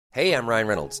Hey, I'm Ryan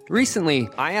Reynolds. Recently,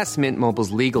 I asked Mint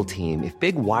Mobile's legal team if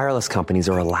big wireless companies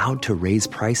are allowed to raise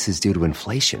prices due to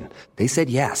inflation. They said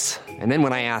yes. And then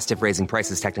when I asked if raising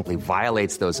prices technically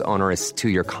violates those onerous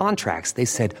two-year contracts, they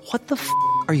said, "What the f***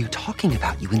 are you talking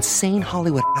about, you insane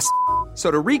Hollywood ass?" So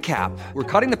to recap, we're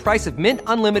cutting the price of Mint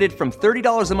Unlimited from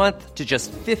 $30 a month to just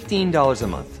 $15 a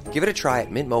month. Give it a try at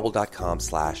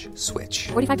mintmobile.com/switch.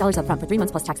 $45 up front for 3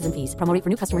 months plus taxes and fees. Promo rate for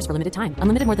new customers for limited time.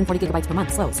 Unlimited more than 40 gigabytes per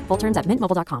month. Slows full terms at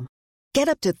mintmobile.com. Get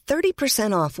up to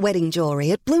 30% off wedding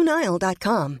jewelry at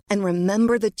BlueNile.com and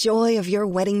remember the joy of your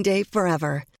wedding day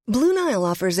forever. Blue Nile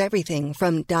offers everything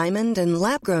from diamond and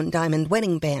lab-grown diamond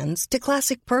wedding bands to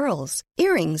classic pearls,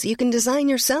 earrings you can design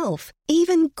yourself,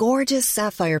 even gorgeous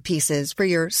sapphire pieces for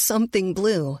your something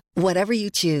blue. Whatever you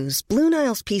choose, Blue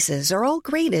Nile's pieces are all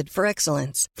graded for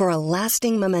excellence, for a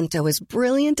lasting memento as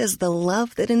brilliant as the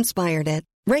love that inspired it.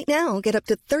 Right now, get up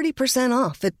to 30%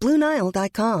 off at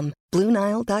BlueNile.com.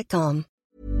 BlueNile.com.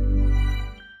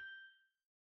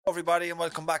 Everybody, and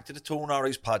welcome back to the Two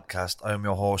Norries podcast. I'm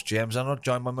your host, James Arnold,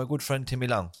 joined by my good friend Timmy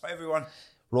Long. Hi, everyone.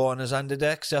 Ron is on the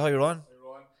deck. Say hi, Ron. Hey,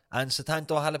 Ron. And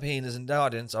Satanto Jalapeno is in the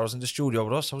audience. I was in the studio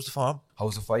with us. How's the farm?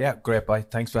 How's the fire? Yeah, great, bye.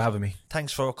 Thanks for having me.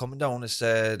 Thanks for coming down. It's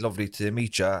lovely to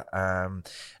meet you. A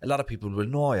lot of people will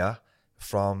know you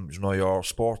from your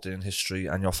sporting history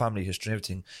and your family history and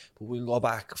everything, but we'll go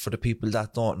back for the people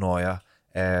that don't know you,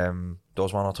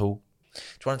 those one or two. Do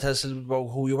you want to tell us a little bit about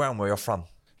who you are and where you're from?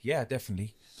 Yeah,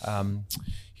 definitely.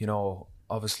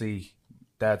 Obviously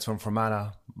dad's from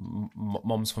Fermanagh,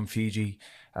 mum's from Fiji.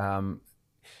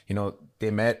 They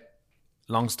met,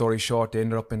 long story short, they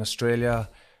ended up in Australia,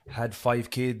 had 5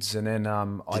 kids, and then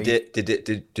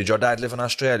Did your dad live in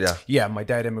Australia? Yeah, my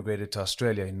dad immigrated to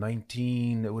Australia in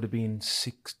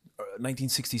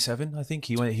 1967, I think.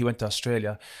 He went to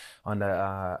Australia on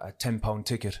a £10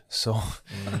 ticket. So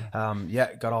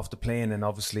got off the plane and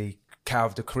obviously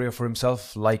carved a career for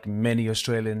himself, like many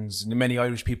Australians, many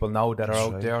Irish people now that are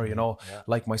out there,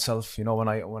 like myself, when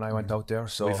I went out there.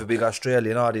 So we have a big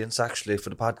Australian audience actually for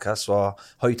the podcast, so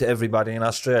hi to everybody in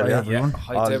Australia.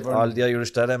 Hi to everyone. All the Irish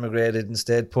that emigrated and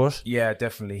stayed put. Yeah,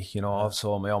 definitely.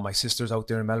 Also my sister's out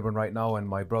there in Melbourne right now, and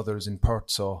my brother's in Perth.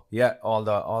 So yeah, all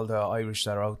the Irish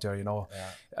that are out there,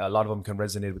 a lot of them can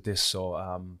resonate with this. So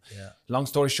long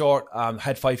story short,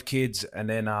 had 5 kids, and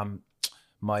then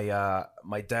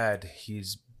my dad,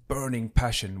 his burning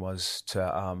passion was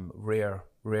to rear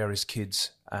his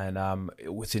kids and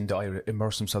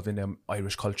immerse himself in the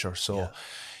Irish culture. So,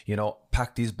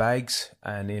 packed these bags,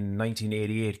 and in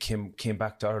 1988 came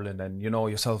back to Ireland. And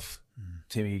yourself,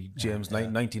 Timmy, James,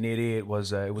 1988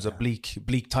 was it was a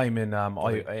bleak time in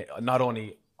not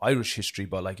only Irish history,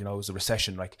 but it was a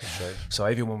recession. So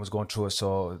everyone was going through it.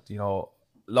 So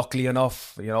luckily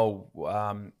enough, we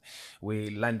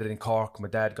landed in Cork. My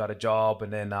dad got a job,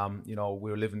 and then we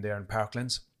were living there in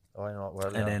Parklands. Oh, I know it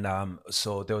well. And then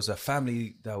so there was a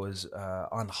family that was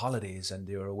on holidays, and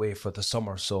they were away for the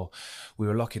summer. So we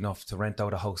were lucky enough to rent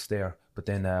out a house there. But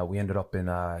then we ended up in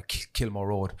Kilmore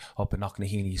Road up in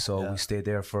Knocknaheeny. So we stayed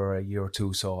there for a year or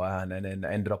two. So and then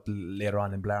ended up later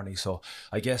on in Blarney. So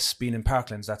I guess being in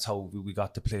Parklands, that's how we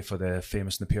got to play for the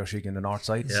famous Na Piarsaigh in the north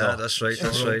side. Yeah, that's right.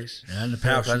 Yeah, and the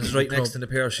Parklands is right next to the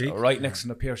Piarsaigh. Right next to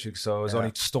the Piarsaigh. So it was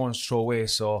only stone's throw away.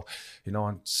 So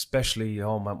and especially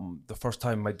the first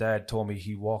time my dad told me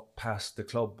he walked past the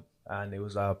club, and it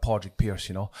was Padraig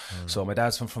Pearse, So my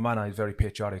dad's from Fermanagh, he's very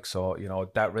patriotic, so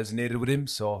that resonated with him.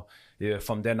 So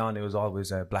from then on, it was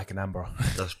always black and amber.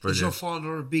 That's brilliant. Is your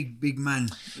father a big man?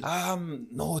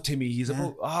 No, Timmy, he's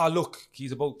about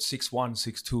he's about 6'1",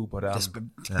 6'2", but I'm 5'9".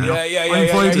 Yeah.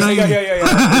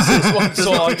 6'1",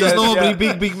 so there's nobody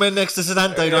big men next to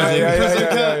Sedanta, I don't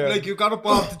think. Like you got up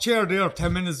off the chair there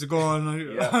 10 minutes ago, and I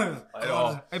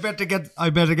know. I better get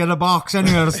a box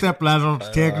anyway, a step ladder,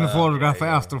 taking a photograph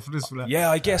after for this.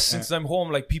 Yeah, I guess since I'm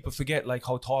home, people forget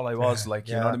how tall I was,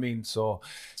 you know what I mean. So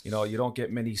you don't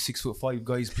get many 6'5"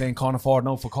 guys playing corner forward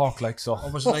now for Cork, So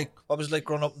what was like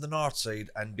growing up in the north side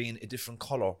and being a different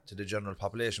colour to the general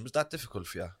population? Was that difficult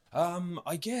for you?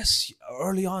 I guess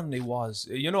early on it was.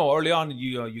 Early on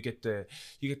you get the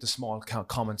small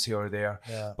comments here or there.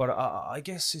 Yeah. But I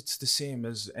guess it's the same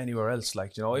as anywhere else.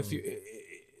 If you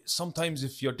sometimes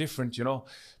if you're different,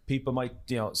 people might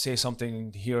say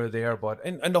something here or there. But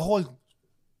and the whole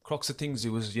crux of things,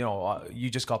 it was you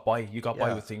just got by. You got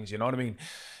by with things. You know what I mean?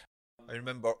 I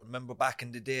remember back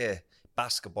in the day,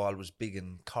 basketball was big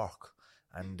in Cork.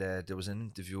 And there was an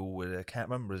interview with, I can't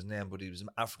remember his name, but he was an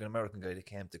African-American guy that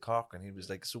came to Cork, and he was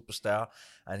like a superstar.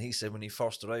 And he said when he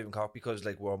first arrived in Cork, because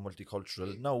like we're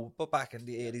multicultural now, but back in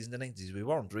the 80s and the 90s, we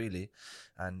weren't really.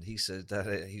 And he said that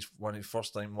when he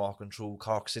first time walking through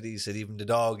Cork City, he said even the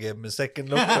dog gave him a second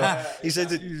look. He said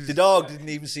the dog didn't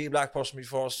even see a black person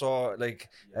before. So like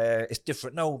it's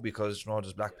different now because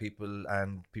there's black people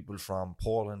and people from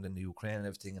Poland and the Ukraine and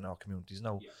everything in our communities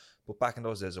now. Yeah. But back in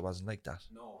those days, it wasn't like that.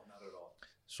 No, not at all.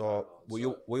 So were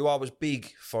you always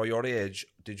big for your age?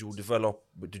 Did you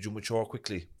mature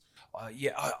quickly?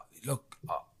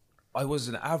 I was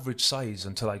an average size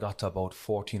until I got to about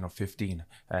 14 or 15,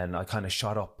 and I kind of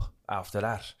shot up after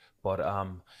that. But I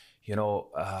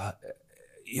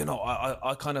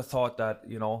kind of thought that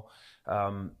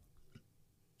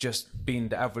just being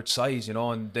the average size,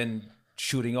 and then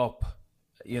shooting up.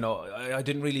 I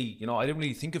didn't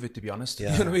really think of it, to be honest.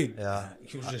 Yeah. You know what I mean? Yeah.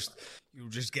 You were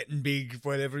just getting big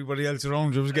while everybody else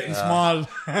around you was getting small.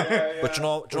 But you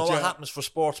know what happens for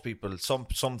sports people?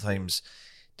 Sometimes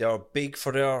they are big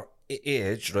for their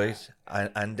age, right?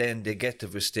 And then they get to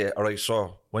the state. All right,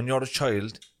 so when you're a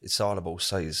child, it's all about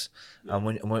size. Yeah.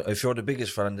 And if you're the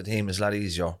biggest fella in the team, it's a lot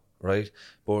easier. Right,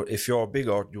 but if you're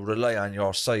bigger, you rely on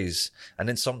your size, and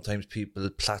then sometimes people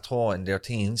plateau in their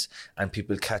teens, and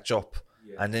people catch up,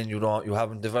 and then you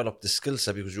haven't developed the skill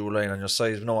set because you're relying on your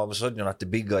size. No, all of a sudden you're not the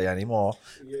big guy anymore.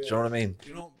 Yeah. Do you know what I mean?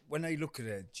 When I look at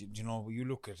it, you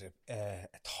look at a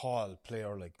tall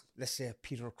player like, let's say,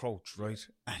 Peter Crouch, right,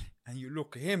 and you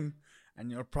look at him,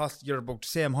 and you're about the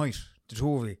same height, the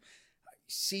two of you.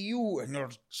 See you, and you're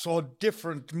so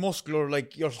different, muscular,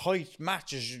 like your height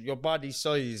matches your body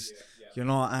size,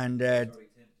 and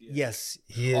yes,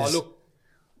 he is. Oh, look,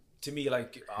 to me,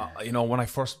 like, when I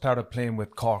first started playing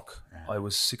with Cork, I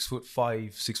was 6'5",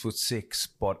 6'6",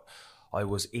 but I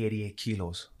was 88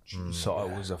 kilos. So I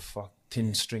was a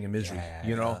thin string of misery,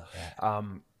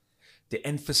 The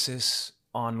emphasis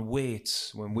on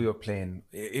weights when we were playing,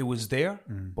 it was there,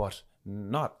 but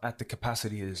not at the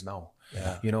capacity it is now.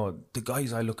 Yeah. The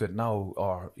guys I look at now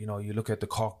are, you look at the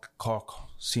Cork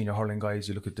senior hurling guys,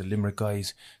 you look at the Limerick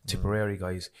guys, Tipperary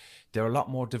guys, they're a lot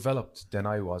more developed than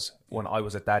I was when I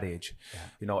was at that age.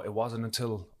 Yeah. It wasn't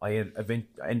until I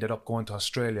ended up going to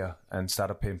Australia and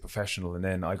started playing professional, and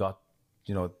then I got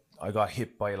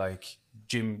hit by like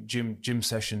gym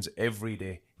sessions every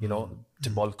day, to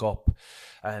bulk up,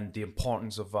 and the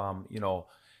importance of,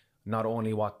 not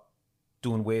only what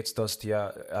doing weights does to you,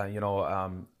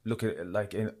 look at it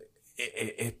like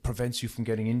it prevents you from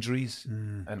getting injuries,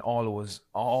 and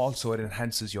also it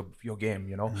enhances your game.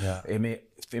 Yeah.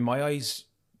 In my eyes,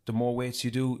 the more weights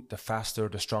you do, the faster,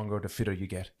 the stronger, the fitter you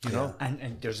get. You know,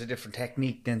 and there's a different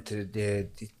technique then to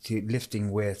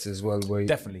lifting weights as well. Where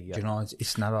definitely,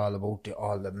 it's not all about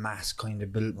all the mass kind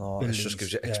of build. No, it just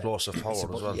gives you explosive power as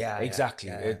well. Yeah, exactly.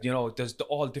 Yeah. There's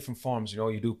all different forms.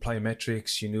 You do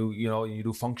plyometrics. You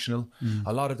do functional.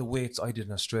 A lot of the weights I did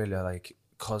in Australia, like.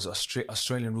 Because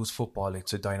Australian rules football,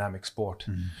 it's a dynamic sport.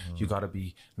 You got to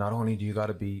be, not only do you got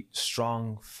to be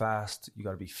strong, fast, you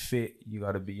got to be fit, you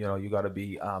got to be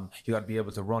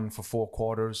able to run for 4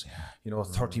 quarters,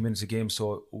 30 minutes a game.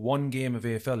 So one game of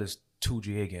AFL is 2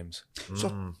 GA games.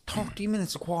 So 30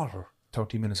 minutes a quarter.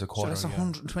 30 minutes a quarter. So that's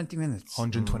 120 minutes.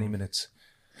 120 minutes.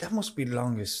 That must be the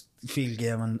longest field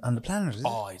game on the planet, isn't it?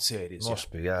 Oh, I'd say it is. It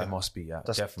must be,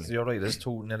 definitely. You're right, there's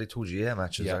nearly 2 GA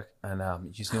matches. Yeah. Like. And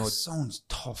that sounds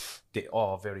tough. The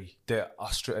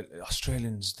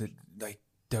Australians,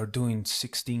 they're doing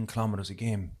 16 kilometers a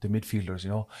game, the midfielders,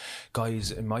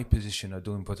 Guys in my position are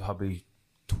doing probably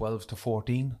 12 to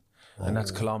 14. And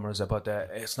that's kilometers. But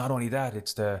it's not only that,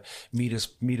 it's the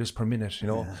meters per minute,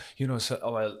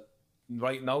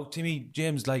 right now, Timmy,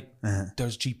 James,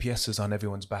 there's GPSs on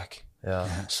everyone's back.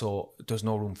 Yeah. So there's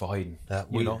no room for hiding. Yeah.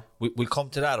 We'll come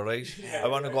to that, all right? I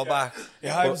want to go back.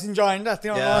 Yeah, I was enjoying that.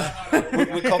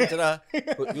 We'll come to that.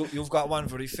 But you've got one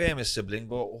very famous sibling,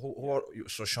 but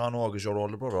so Sean Og is your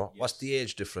older brother. Yes. What's the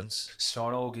age difference?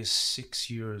 Sean Og is 6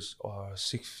 years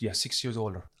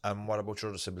older. And what about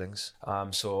your other siblings?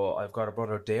 So I've got a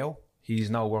brother, Dale. He's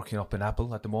now working up in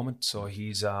Apple at the moment. So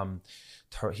he's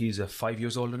 5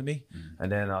 years older than me.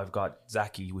 And then I've got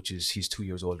Zaki, he's 2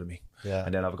 years older than me. Yeah.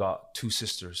 And then I've got 2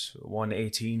 sisters. One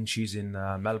 18, she's in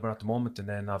Melbourne at the moment. And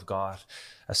then I've got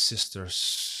a sister,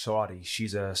 Saudi.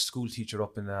 She's a school teacher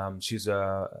up in, she's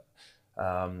a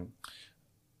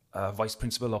vice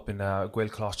principal up in Gael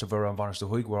Closter Vera and Varnish de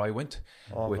Huig, where I went,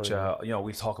 which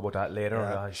we'll talk about that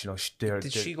later. Yeah.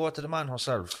 Did she go to the man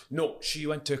herself? No, she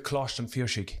went to Closter and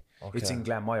Fearshig. Okay. It's in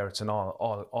Glenmire. It's an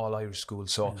all Irish school.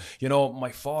 So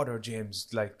my father, James,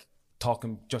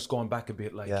 going back a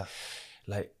bit,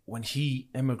 like when he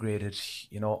emigrated,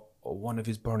 you know, one of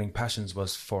his burning passions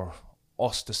was for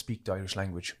us to speak the Irish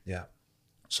language. Yeah.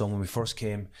 So when we first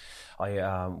came,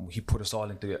 he put us all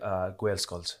into Gael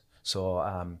Skulls. So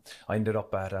I ended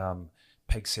up at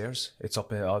Peg Sayers. It's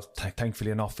up.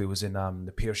 Thankfully enough, it was in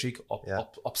the Piersheik,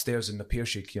 upstairs in the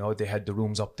Piersheik. You know, they had the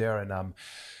rooms up there, and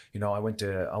you know, I went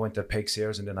to Peg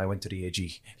Sayers, and then I went to the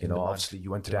AG. You know, obviously you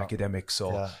went to the academic. So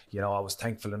you know, I was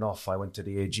thankful enough. I went to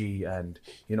the AG, and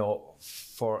you know,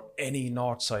 for any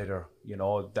Northsider, you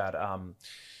know, that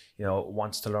you know,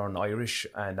 wants to learn Irish,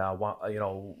 and you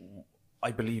know,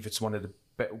 I believe it's one of the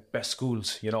best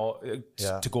schools, you know,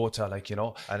 to go to, like, you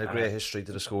know. And a great history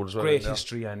to the school as well. Great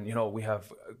history, and, you know, we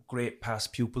have great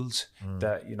past pupils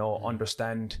that, you know,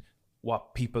 understand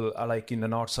what people are like in the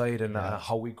North Side and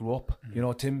how we grew up, you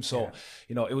know, Tim. So,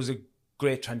 you know, it was a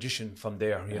great transition from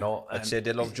there, you know. I'd say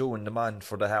they loved you and the man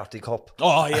for the Harty Cup.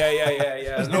 Oh,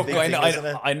 yeah. Look,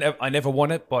 I never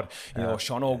won it, but, you know,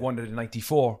 Sean Og won it in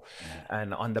 94.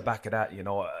 And on the back of that, you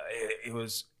know, it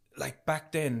was like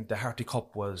back then, the Harty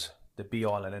Cup was the be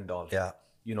all and end all. Yeah.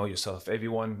 You know yourself.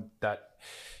 Everyone that,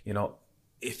 you know,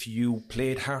 if you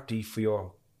played Harty for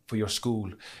your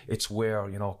school, it's where,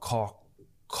 you know,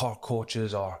 Cork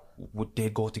coaches would they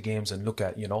go to games and look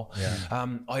at, you know.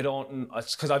 I don't,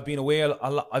 it's because I've been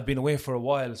away for a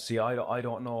while. See, I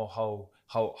don't know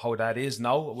how that is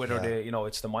now, whether they, you know,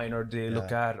 it's the minor they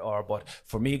look at, or, but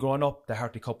for me growing up, the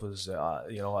Harty Cup was,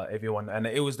 you know, everyone, and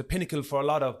it was the pinnacle for a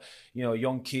lot of, you know,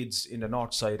 young kids in the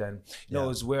North Side, and, you know, it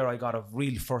was where I got a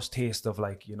real first taste of,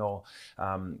 like, you know,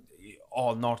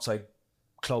 all North Side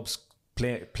clubs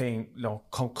playing, you know,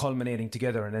 culminating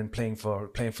together and then playing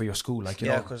for your school, like, you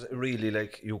know. Because really,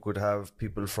 like, you could have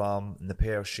people from the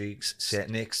Piersheiks, St.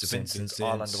 Nick's, the Vincent's,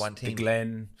 all under one team. The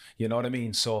Glen, you know what I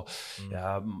mean? So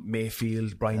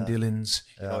Mayfield, Brian Dillon's,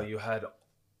 you know, you had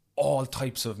all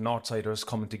types of Northsiders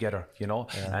coming together, you know,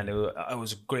 and it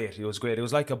was great. It was great. It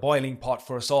was like a boiling pot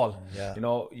for us all. You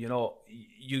know,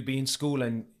 you'd be in school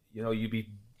and, you know, you'd be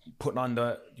put on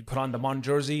the Mon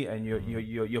jersey, and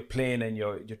you're playing, and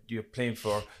you're playing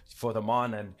for the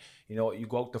Mon, and, you know, you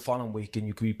go out the following week and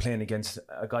you could be playing against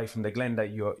a guy from the Glen that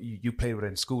you played with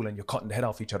in school, and you're cutting the head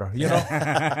off each other, you know.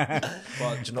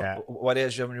 Well, do you know what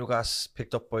age when you guys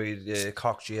picked up by the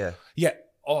Cork GA? Yeah.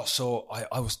 Oh, so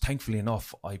I was, thankfully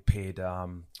enough, I played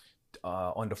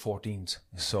under 14s,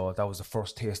 so that was the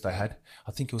first taste I had.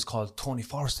 I think it was called Tony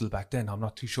Forrestal back then. I'm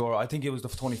not too sure. I think it was the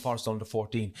Tony Forrestal under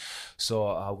 14.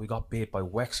 So we got bait by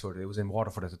Wexford. It was in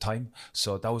Waterford at the time.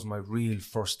 So that was my real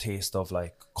first taste of,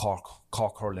 like,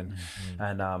 Cork hurling.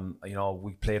 And you know,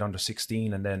 we played under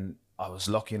 16, and then I was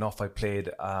lucky enough, I played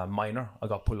minor. I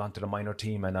got pulled onto the minor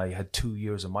team, and I had 2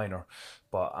 years of minor.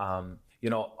 But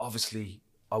you know, obviously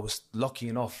I was lucky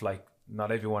enough, like, not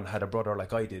everyone had a brother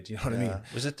like I did, you know what I mean?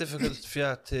 Was it difficult for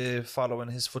you to follow in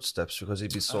his footsteps because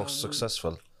he'd be so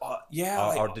successful? Or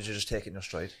did you just take it in your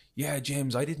stride? Yeah,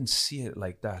 James, I didn't see it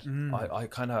like that. I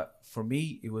kind of, for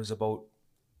me, it was about,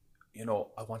 you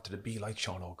know, I wanted to be like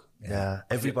Sean Og. Yeah,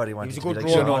 everybody wanted to be like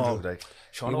Sean Og. Like,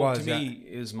 Sean Og to me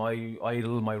is my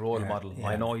idol, my role model.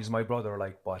 I know he's my brother,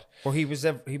 like, but he was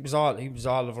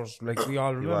all of us. Like, we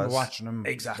all remember watching him.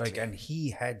 Exactly, like, and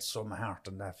he had some heart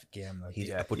in that game. Like,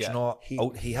 you know,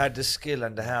 he had the skill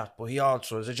and the heart, but he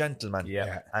also is a gentleman.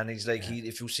 And he's like,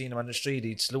 if you seen him on the street,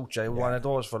 he'd salute you. One of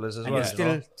those fellas as well.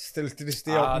 Still to this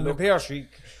day up in the Piersheik.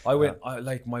 I went,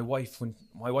 like, my wife's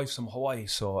from Hawaii,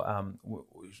 so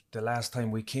the last time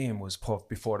we came was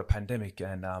before the pandemic,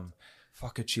 and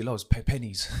fuck it, she loves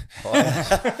pennies. She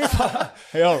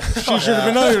should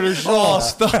have been Irish. Oh,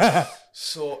 stop.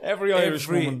 So every Irish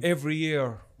woman, every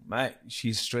year, mate,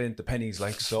 she's straight into pennies.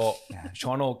 Like, so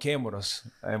Sean Og came with us,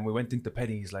 and we went into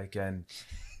pennies, like, and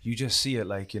you just see it,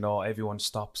 like, you know, everyone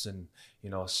stops and, you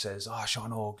know, says,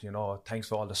 Sean Og, you know, thanks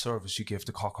for all the service you give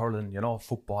to Cork hurling, you know,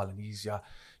 football, and he's,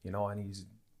 you know, and he's,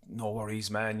 no worries,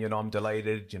 man, you know, I'm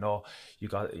delighted, you know, you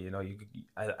got, you know, you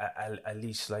at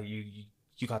least, like, you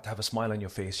got to have a smile on your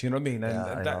face, you know what I mean?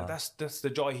 And that's the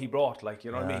joy he brought, like,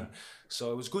 you know what I mean?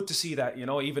 So it was good to see that, you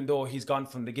know, even though he's gone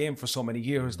from the game for so many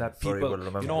years, that people,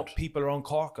 you know, people around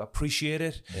Cork appreciate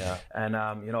it. And,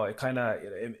 you know, it kind of,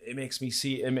 it makes me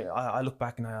see, I look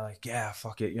back and I'm like, yeah,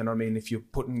 fuck it, you know what I mean? If you're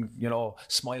putting, you know,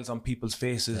 smiles on people's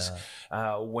faces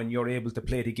when you're able to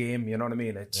play the game, you know what I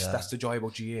mean? That's the joy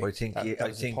about GA. I think a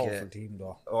powerful team,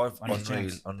 though.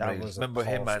 Unreal. Remember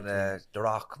him and The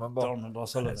Rock, remember? Dermot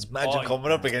O'Sullivan. Imagine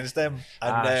coming up against them.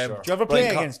 And do you ever play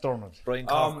against Dermot? Brian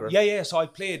Corcoran. Yeah, so I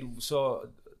played,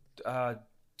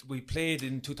 we played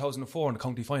in 2004 in the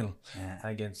county final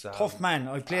against Tough man.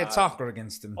 I played soccer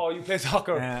against him. Oh, you played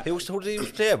soccer? Who did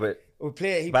he play with? We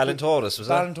played Ballintorres, was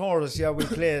it? Ballintorres, yeah, we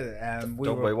played. We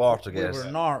Down were by Watergate. We were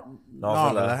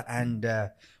Norvilla, and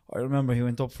I remember he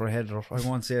went up for a header. I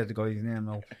won't say the guy's name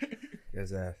now,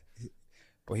 because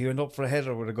but he went up for a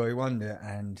header with a guy one day,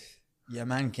 and your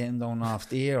man came down off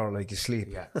the air like asleep.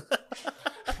 Yeah.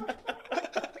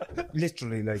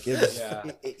 Literally, like it was,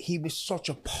 he was such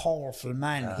a powerful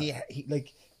man.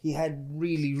 He had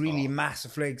really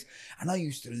massive legs, and I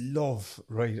used to love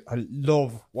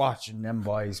watching them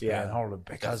boys playing hurling,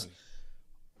 because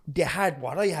they had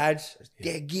what I had.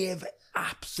 They gave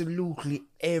absolutely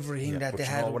everything that they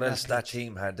had. What else that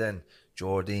team had then?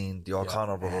 Jordine, the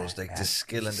O'Connor brothers, like the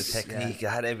skill and the technique, they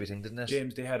had everything, didn't it?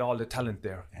 James, they had all the talent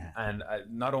there, and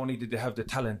not only did they have the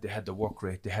talent, they had the work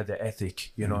rate, they had the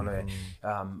ethic, you know,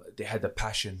 they had the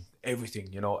passion, everything,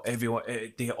 you know, everyone,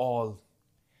 they all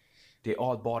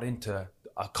bought into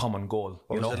a common goal.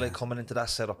 What was it like coming into that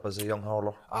setup as a young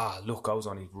hurler? Look, I was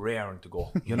only raring to go.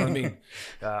 You know what I mean?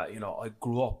 You know, I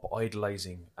grew up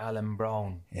idolising Alan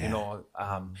Brown, you know,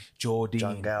 Joe Dean.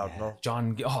 John Gardner.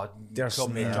 There's so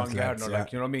many John Gardner,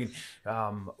 like, you know what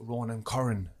I mean? Ronan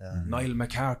Curran, Niall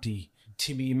McCarthy,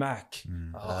 Timmy Mack,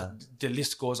 the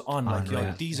list goes on. Like, you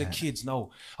know, these are kids now.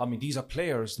 I mean, these are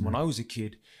players when I was a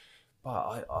kid,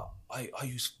 but I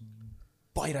used to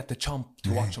bite at the chomp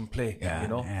to watch him play, you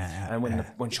know. And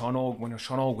when Sean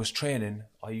Og was training,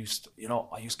 I used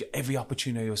to get every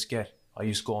opportunity I used to get. I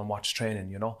used to go and watch training,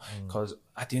 you know, because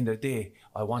at the end of the day,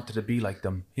 I wanted to be like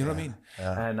them. You know what I mean?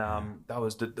 And that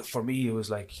was for me. It was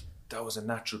like that was a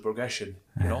natural progression,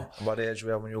 you know. What age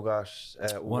were you when you got?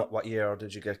 What year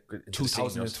did you get into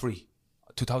 2003.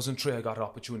 2003, I got an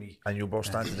opportunity, and you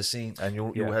burst onto the scene, and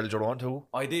you held your own too.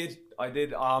 I did.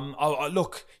 I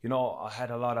look, you know, I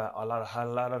had a lot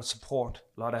of support,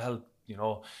 a lot of help. You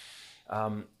know,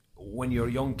 when you're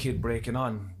a young kid breaking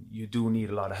on, you do need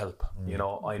a lot of help. You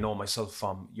know, I know myself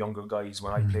from younger guys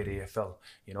when I played AFL.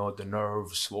 You know, the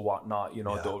nerves or whatnot. You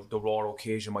know, the raw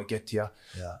occasion might get to you.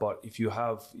 But if you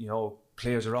have, you know,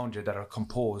 players around you that are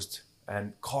composed.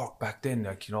 And Cork back then,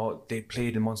 like, you know, they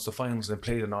played in Munster finals and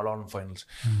played in All-Ireland finals.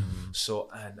 So,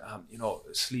 and, you know,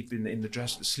 sleeping in,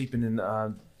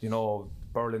 you know,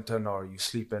 Burlington, or you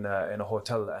sleep in a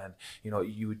hotel, and, you know,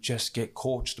 you would just get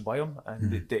coached by them,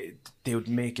 and they would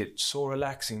make it so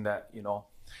relaxing that, you know,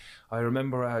 I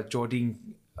remember Jordine,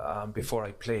 before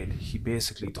I played, he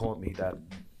basically told me that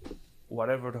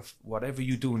whatever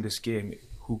you do in this game,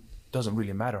 who doesn't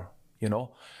really matter, you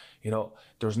know,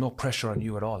 there's no pressure on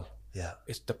you at all. Yeah,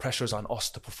 it's the pressure's on us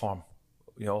to perform.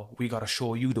 You know, we got to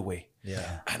show you the way.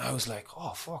 Yeah, and I was like,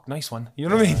 oh fuck, nice one. You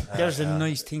know what I mean? There's a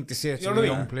nice thing to say to a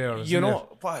young player. You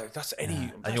know, that's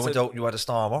any. And you went out. You had a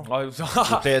stormer. You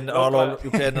played in an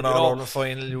all-Ireland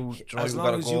final. As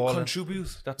long as you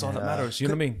contribute, that's all that matters. You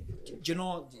know what I mean? Do you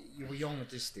know, you were young at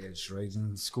this stage, right?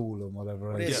 In school and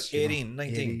whatever. 18,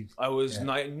 19. I was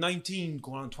 19,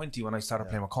 going on 20 when I started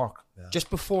playing with Cork.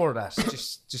 Just before that,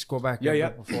 just go back.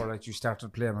 Before that, you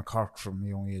started playing with Cork from the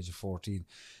young age of 14.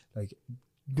 Like,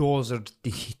 those are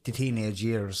the teenage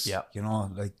years. Yeah. You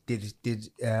know, like, did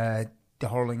the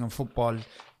hurling and football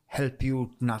help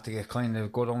you not to get kind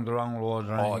of go down the wrong road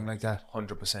or anything like that?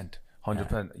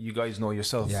 100%. You guys know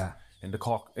yourself. Yeah. In the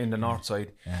Cork, in the north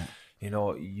side. Yeah. You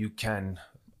know, you can.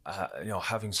 You know,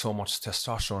 having so much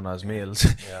testosterone as males,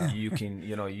 you can,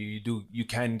 you know, you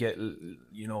can get,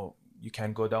 you know, you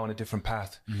can go down a different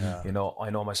path. You know,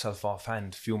 I know myself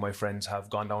offhand, few of my friends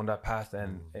have gone down that path,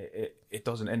 and it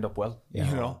doesn't end up well, you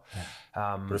know.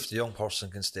 But if the young person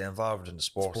can stay involved in the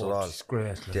sport at all, it's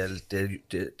great.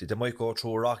 They might go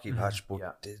through a rocky patch,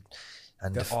 but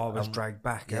they're always dragged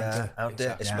back.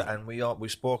 And we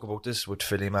spoke about this with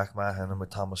Philly McMahon and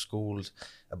with Thomas Gould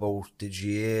about the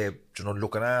GA, you know,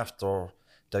 looking after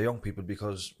the young people,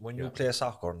 because when you play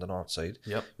soccer on the north side,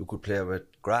 you could play with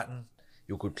Grattan,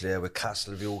 you could play with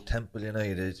Castleview, Temple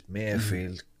United,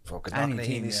 Mayfield, fucking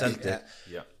Knocknaheeny Celtic.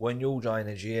 When you join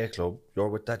a GA club, you're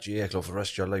with that GA club for the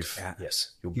rest of your life.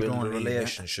 Yes. You build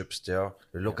relationships there,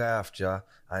 they look after you,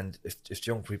 and if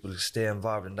young people stay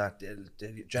involved in that,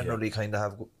 they generally kind of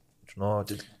have, you know,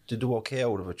 they do okay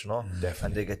out of it, you know. Definitely.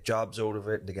 And they get jobs out of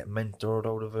it, they get mentored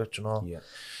out of it, you know. Yeah.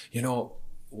 You know,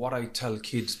 what I tell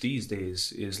kids these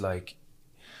days is like,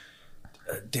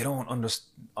 they don't understand.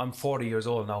 I'm 40 years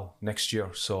old now, next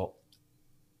year, so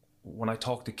when I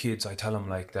talk to kids, I tell them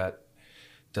like that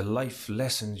the life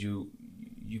lessons you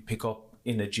pick up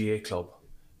in a GA club,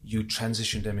 you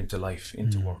transition them into life,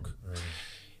 into work.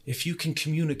 If you can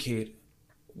communicate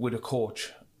with a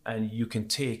coach and you can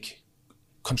take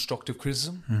constructive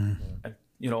criticism, and,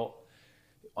 you know,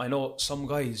 I know some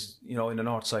guys, you know, in the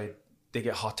north side, they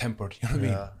get hot tempered, you know what I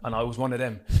mean? And I was one of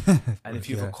them. And if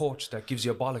you have a coach that gives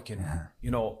you a bollocking,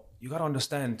 you know, you got to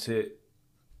understand to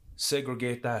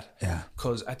segregate that.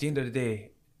 Because at the end of the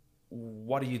day,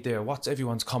 what are you there? What's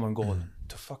everyone's common goal?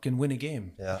 To fucking win a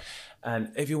game.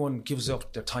 And everyone gives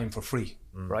up their time for free,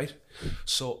 right?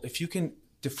 So if you can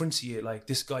differentiate, like,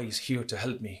 this guy is here to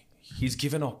help me. He's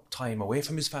given up time away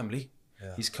from his family.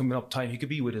 He's coming up time. He could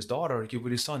be with his daughter, he could be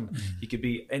with his son, he could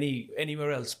be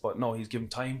anywhere else, but no, he's given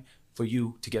time for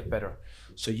you to get better.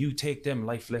 So you take them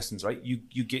life lessons, right?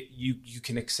 You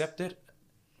can accept it,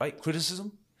 right?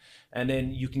 Criticism, and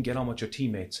then you can get on with your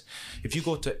teammates. If you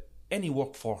go to any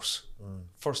workforce,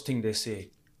 first thing they say,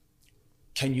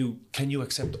 can you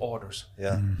accept orders?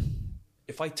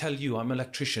 If I tell you, I'm an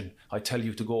electrician, I tell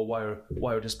you to go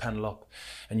wire this panel up,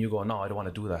 and you go, no, I don't want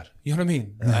to do that. You know what I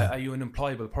mean? Are you an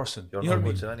employable person? You're you know not what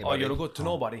I good mean? to anybody. Or you're good to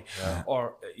nobody.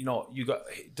 Or, you know,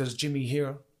 there's Jimmy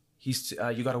here. He's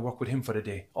you got to work with him for the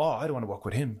day. Oh, I don't want to work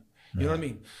with him. You know what I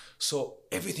mean? So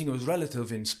everything was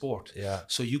relative in sport.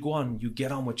 So you go on, you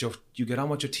get on with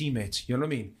your teammates. You know what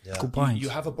I mean? Good point. You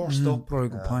have a burst up. Very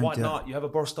good point. What not? You have a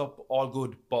burst up, all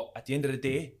good. But at the end of the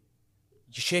day,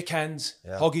 you shake hands,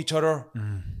 hug each other,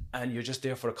 and you're just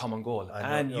there for a common goal.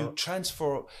 And you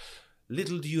transfer.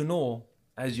 Little do you know,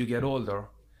 as you get older,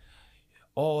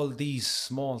 all these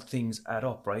small things add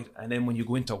up, right? And then when you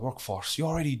go into workforce, you're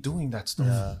already doing that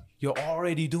stuff. You're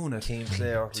already doing it. Team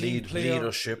player,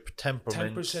 leadership,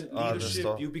 temperament, 10% all this leadership.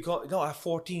 stuff. You become at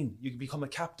 14, you can become a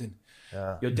captain.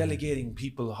 You're delegating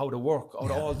people how to work,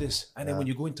 all this. And then when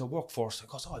you go into workforce, it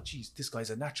goes, oh, geez, this guy's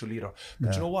a natural leader.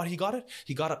 But you know what? He got it.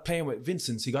 He got it playing with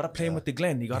Vincent's. He got it playing with the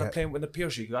Glen. He got it playing with the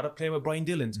Pierce. He got it playing with Brian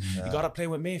Dillon's. He got it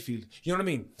playing with Mayfield. You know what I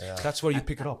mean? That's where you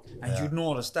pick it up. And you'd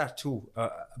notice that too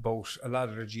about a lot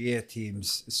of the GA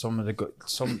teams. Some of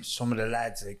the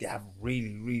lads, like, they have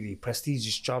really, really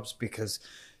prestigious jobs because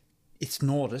it's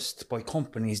noticed by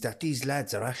companies that these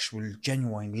lads are actual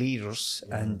genuine leaders,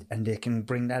 and they can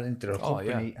bring that into their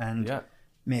company and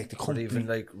make the company. But even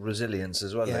like resilience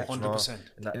as well. Yeah, like,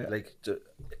 100%. Like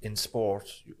in sport,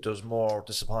 there's more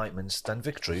disappointments than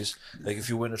victories. Like if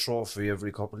you win a trophy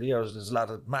every couple of years, there's a lot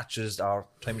of matches or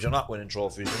times you're not winning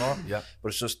trophies, you know. But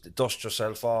it's just dust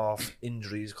yourself off,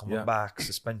 injuries coming back,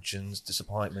 suspensions,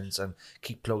 disappointments, and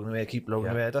keep plugging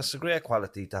away. That's a great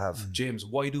quality to have. James,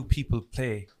 why do people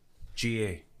play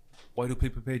GA? Why do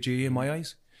people play GA in my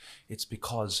eyes? It's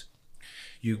because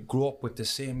you grow up with the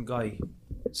same guy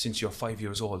since you're 5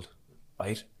 years old,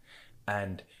 right?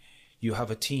 And you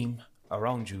have a team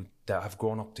around you that have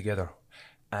grown up together,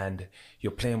 and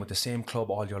you're playing with the same club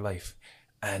all your life.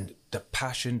 And the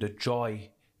passion, the joy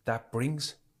that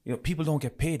brings, you know, people don't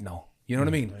get paid now. You know what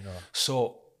I mean? I know.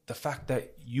 So the fact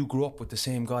that you grew up with the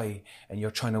same guy and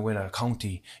you're trying to win a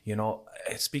county, you know,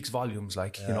 it speaks volumes,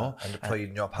 like, you know. And the pride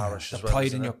in your parish as well. The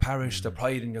pride in your parish, the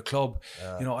pride in your club.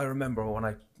 You know, I remember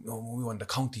when we won the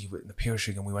county with the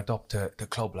Piercing and we went up to the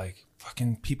club, like,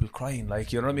 fucking people crying,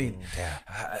 like, you know what I mean?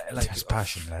 Like, That's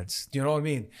passion, lads. You know what I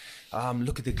mean?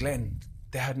 Look at the Glen.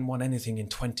 They hadn't won anything in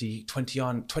 20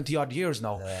 odd years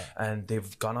now, and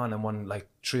they've gone on and won like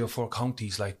 3 or 4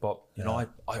 counties. Like, but you know,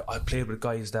 I played with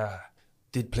guys that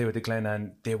did play with the Glen,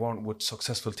 and they weren't with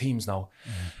successful teams now.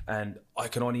 And I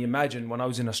can only imagine when I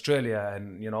was in Australia,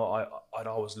 and you know, I'd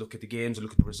always look at the games,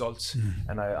 look at the results,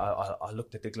 and I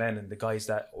looked at the Glen and the guys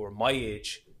that were my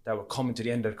age that were coming to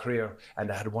the end of their career and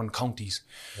they had won counties.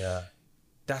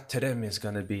 That to them is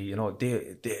going to be, you know,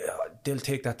 they'll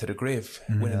take that to the grave,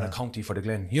 winning a county for the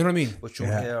Glen. You know what I mean? But you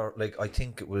hear, like, I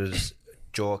think it was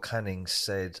Joe Canning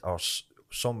said, or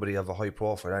somebody of a high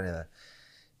profile anyway,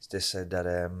 they said that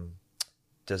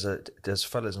there's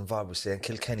fellas involved with, say, in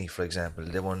Kilkenny, for example.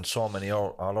 They won so many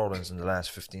All-Irelands in the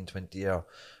last 15-20 years,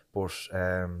 but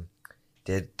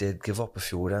they'd give up a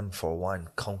few of them for one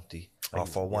county or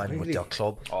for one with their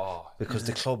club, because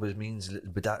the club means a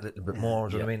little bit more.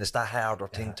 Do you know what I mean? It's that harder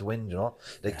thing to win, you know,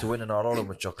 like to win an All-Ireland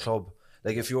with your club.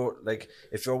 Like if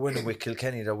you're winning with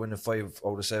Kilkenny, they're winning 5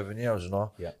 out of 7 years, you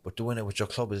know. But to win it with your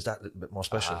club is that little bit more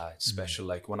special. It's special.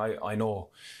 Like when I know,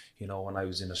 you know, when I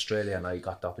was in Australia and I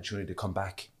got the opportunity to come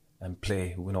back and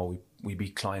play, you know, we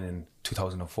beat Clyne in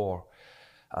 2004.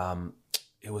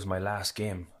 It was my last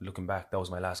game. Looking back, that was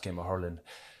my last game of hurling.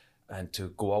 And to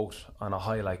go out on a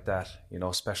high like that, you know,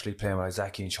 especially playing with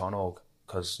Zaki and Sean Og,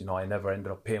 because, you know, I never ended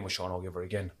up playing with Sean Og ever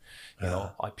again. You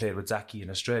know, I played with Zaki in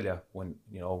Australia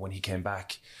when he came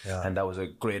back. And that was a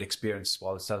great experience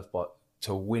by itself. But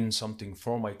to win something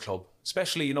for my club,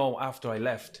 especially, you know, after I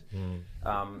left,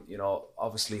 you know,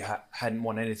 obviously hadn't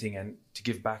won anything, and to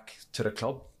give back to the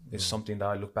club is something that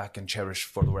I look back and cherish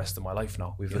for the rest of my life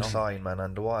now. We've a sign, man,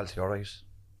 on the wall, you're right.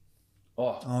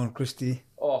 Oh, Christy.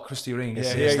 Oh, Christy Ring.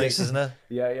 It's Yeah. nice, isn't it?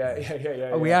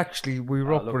 Yeah. We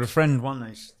were up with a friend one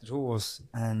night, the two of us,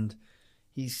 and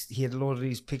he had a load of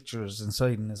these pictures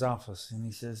inside in his office, and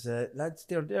he says, lads,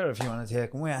 they're there if you want to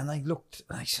take them away. And I looked,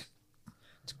 and I said,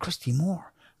 it's Christy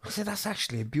Moore. I said, that's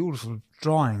actually a beautiful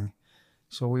drawing.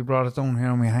 So we brought it down here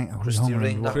and we hung it. Christy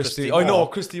Ring, not Christy I know, Moore.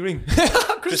 Christy Ring.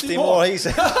 Christy Moore, he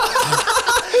said.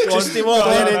 Christy Moore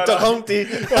playing in the county.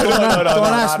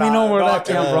 Don't ask me where that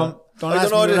came from. Don't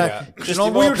ask me where that came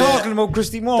from. We were talking about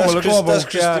Christy Moore. That's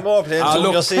Christy Moore playing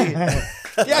Junior C.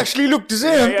 They actually look the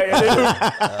same.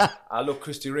 I look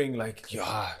Christy Ring like,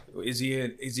 is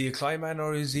he a Clyde man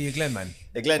or is he a Glen man?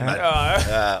 A Glen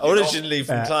man. Originally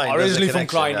from Clyde. Originally from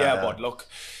Clyde, but look,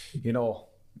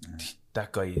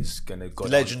 that guy is gonna go.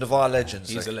 Legend of all legends.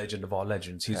 He's a legend of all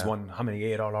legends. He's won how many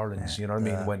 8 All-Irelands? You know what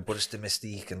I mean? But it's the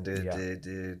mystique and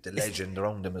the legend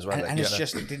around him as well. And it's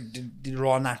just the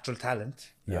raw natural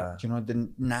talent. Yeah. Do you know, the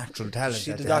natural talent.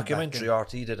 See the documentary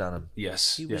RT did on him.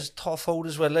 Yes. He was tough out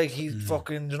as well. Like he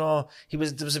fucking, there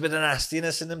was a bit of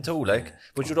nastiness in him too. Like,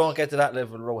 but you don't get to that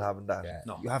level without having that. Yeah.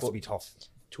 No, you have to be tough.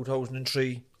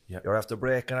 2003. You're after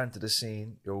breaking into the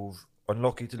scene. You're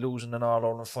unlucky to lose in an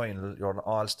All-Ireland final. You're an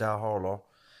all-star hurler,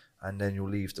 and then you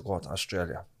leave to go to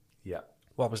Australia. Yeah.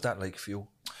 What was that like for you?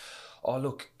 Oh,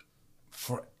 look,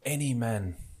 for any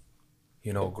man,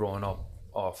 growing up,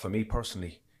 or for me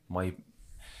personally,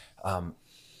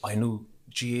 I knew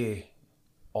GA,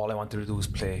 all I wanted to do was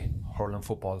play hurling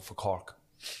football for Cork.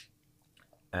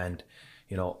 And,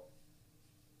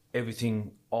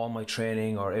 everything, all my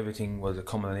training or everything was a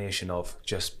combination of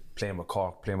just playing with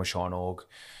Cork, playing with Sean Ogue,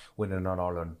 winning an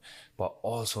All-Ireland. But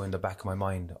also in the back of my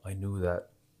mind, I knew that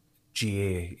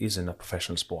GA isn't a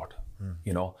professional sport.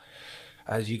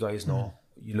 As you guys know,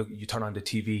 you turn on the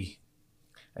TV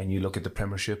and you look at the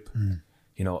Premiership,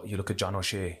 you look at John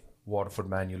O'Shea, Waterford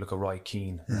man, you look at Roy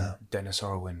Keane, Dennis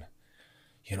Irwin,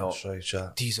 That's right,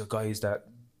 yeah. These are guys that,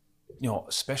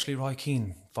 especially Roy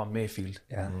Keane from Mayfield,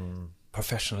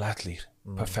 professional athlete,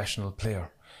 professional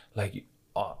player. Like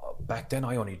back then,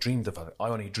 I only dreamed of it.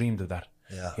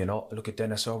 Yeah. Look at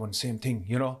Dennis Irwin, same thing.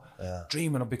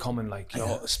 Dreaming of becoming like,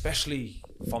 especially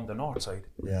from the north side.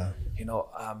 Yeah.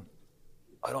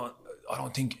 I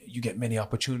don't think you get many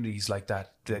opportunities like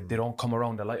that. They don't come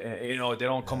around. They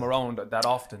don't come around that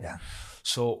often. Yeah.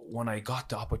 So when I got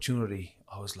the opportunity,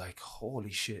 I was like,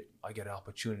 holy shit, I get an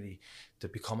opportunity to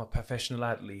become a professional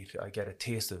athlete. I get a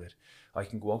taste of it. I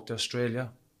can go out to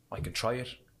Australia, I can try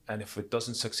it, and if it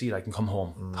doesn't succeed, I can come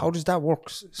home. How does that work,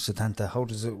 Satanta? How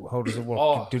does it work?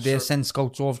 Oh, do they send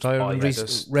scouts over to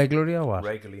Ireland regularly or what?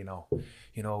 Regularly now.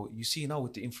 You see now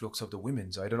with the influx of the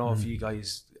women's, I don't know if you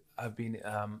guys have been,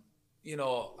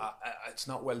 it's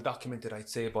not well documented, I'd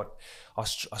say, but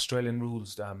Australian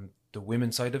rules, the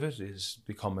women's side of it is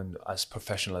becoming as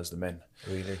professional as the men.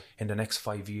 Really? In the next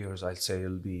 5 years, I'd say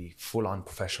it'll be full on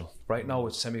professional. Right now,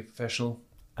 it's semi-professional.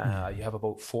 You have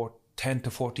about 10 to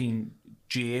 14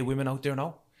 GA women out there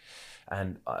now,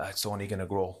 and it's only going to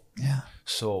grow. Yeah.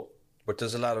 So, but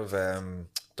there's a lot of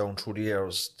down through the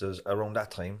years. There's around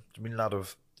that time, there's been a lot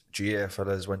of GA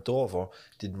fellas went over,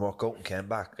 didn't work out, and came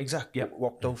back. Exactly. Yeah. It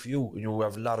worked out for you, and you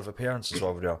have a lot of appearances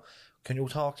over there. Can you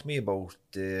talk to me about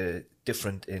the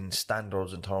different in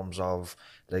standards in terms of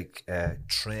like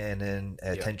training,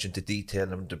 attention to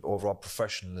detail, and the overall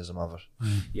professionalism of it?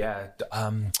 Yeah,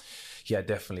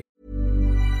 definitely.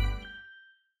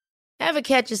 Ever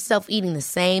catch yourself eating the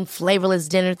same flavorless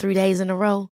dinner 3 days in a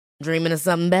row? Dreaming of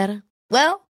something better?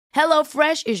 Well,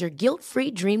 HelloFresh is your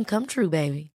guilt-free dream come true,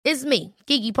 baby. It's me,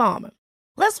 Keke Palmer.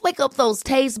 Let's wake up those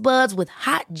taste buds with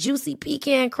hot, juicy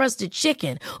pecan-crusted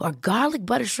chicken or garlic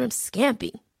butter shrimp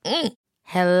scampi.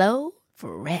 Hello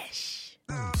Fresh.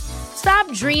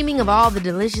 Stop dreaming of all the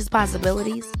delicious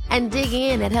possibilities and dig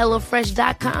in at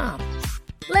HelloFresh.com.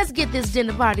 Let's get this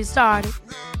dinner party started.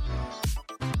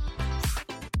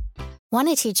 Want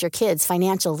to teach your kids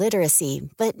financial literacy,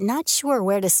 but not sure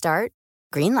where to start?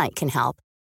 Greenlight can help.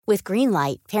 With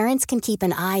Greenlight, parents can keep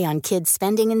an eye on kids'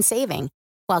 spending and saving,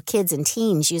 while kids and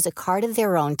teens use a card of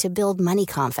their own to build money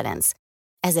confidence.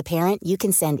 As a parent, you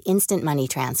can send instant money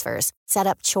transfers, set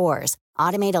up chores,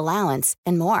 automate allowance,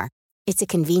 and more. It's a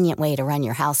convenient way to run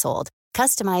your household,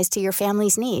 customized to your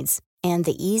family's needs, and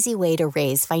the easy way to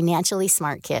raise financially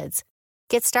smart kids.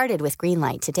 Get started with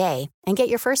Greenlight today and get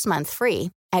your first month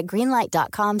free at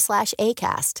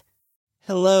greenlight.com/ACAST.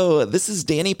 Hello, this is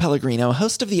Danny Pellegrino,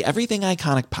 host of the Everything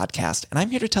Iconic podcast, and I'm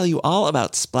here to tell you all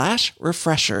about Splash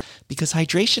Refresher, because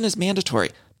hydration is mandatory,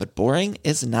 but boring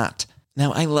is not.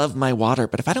 Now, I love my water,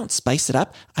 but if I don't spice it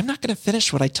up, I'm not going to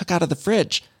finish what I took out of the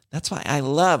fridge. That's why I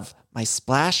love my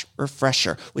Splash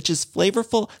Refresher, which is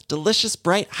flavorful, delicious,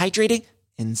 bright, hydrating,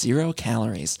 and 0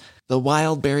 calories. The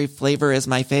wild berry flavor is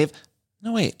my fave.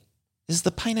 No, wait. Is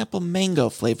the pineapple mango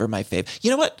flavor my fave?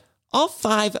 You know what? All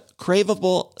 5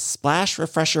 craveable Splash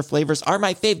Refresher flavors are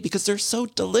my fave because they're so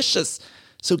delicious.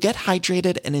 So get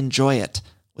hydrated and enjoy it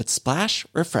with Splash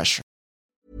Refresher.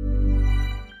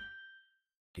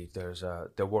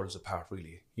 They're worlds apart,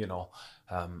 really. You know,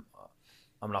 I'm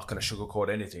not going to sugarcoat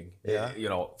anything. Yeah. You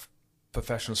know,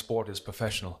 professional sport is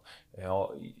professional. You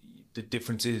know, the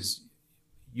difference is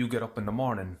you get up in the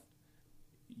morning,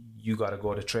 you got to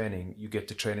go to training. You get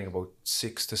to training about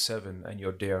 6 to 7 and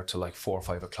you're there till like 4 or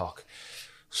 5 o'clock.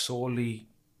 Solely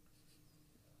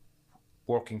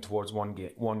working towards one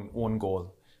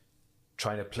goal,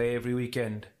 trying to play every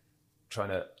weekend, trying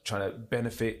to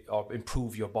benefit or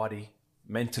improve your body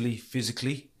mentally,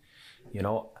 physically, you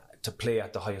know, to play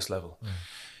at the highest level.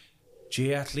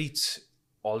 GA athletes,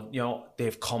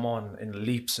 they've come on in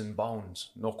leaps and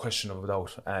bounds, no question of a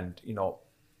doubt. And, you know,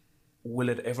 will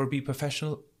it ever be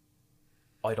professional?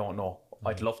 I don't know.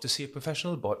 I'd love to see it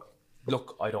professional, but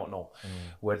look, I don't know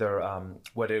whether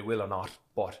it will or not.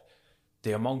 But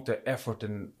the amount of effort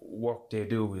and work they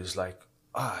do is like,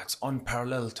 it's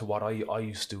unparalleled to what I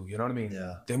used to. You know what I mean?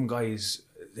 Yeah. Them guys,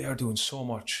 they are doing so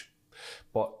much.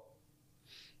 But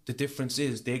the difference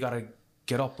is they got to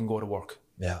get up and go to work.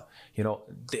 Yeah. You know,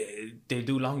 they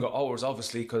do longer hours,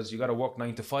 obviously, because you got to work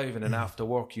 9 to 5 and then after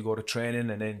work you go to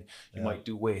training and then you might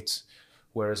do weights.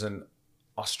 Whereas an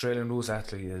Australian rules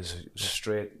athlete is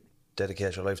straight.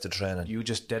 Dedicate your life to training. You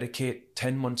just dedicate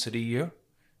 10 months of the year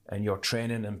and you're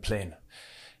training and playing.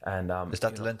 And is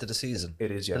that the length of the season? It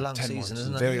is, yeah. A long 10 season, months.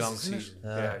 isn't it? Very long season.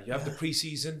 Yeah. You have the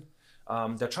pre-season.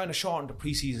 They're trying to shorten the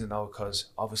pre-season now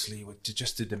because obviously with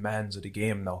just the demands of the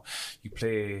game now, you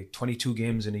play 22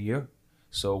 games in a year.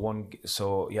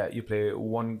 You play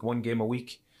one game a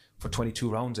week for 22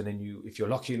 rounds, and then if you're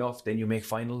lucky enough, then you make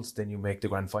finals, then you make the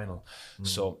grand final.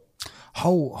 So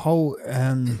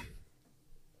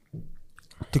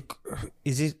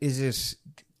is it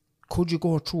could you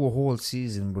go through a whole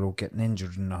season without getting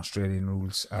injured in Australian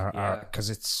rules, because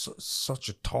it's such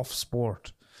a tough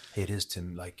sport? It is,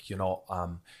 Tim. Like, you know,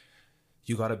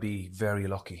 you got to be very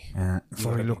lucky.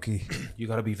 Very lucky. You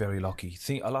got to be very lucky.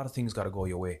 A lot of things got to go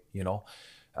your way, you know.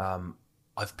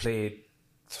 I've played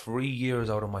 3 years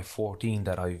out of my 14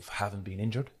 that I haven't been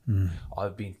injured.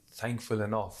 I've been thankful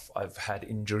enough. I've had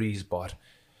injuries, but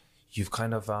you've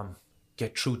kind of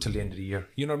get through till the end of the year.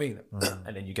 You know what I mean?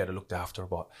 And then you get it looked after.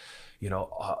 But, you know,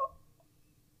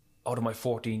 out of my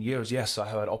 14 years, yes, I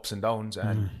have had ups and downs,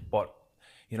 but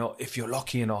you know, if you're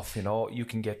lucky enough, you know, you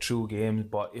can get through games,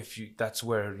 but that's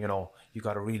where, you know, you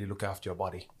got to really look after your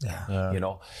body. Yeah. You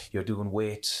know, you're doing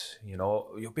weights, you know,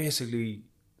 you're basically,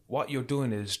 what you're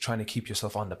doing is trying to keep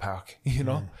yourself on the park, you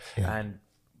know, and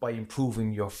by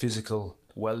improving your physical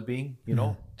well-being, you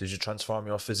know. Did you transform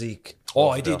your physique? Oh,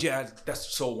 I did, yeah.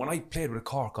 So when I played with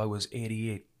Cork, I was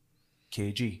 88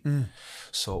 kg.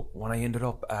 So when I ended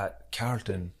up at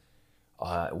Carlton,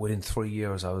 within 3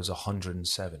 years, I was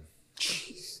 107.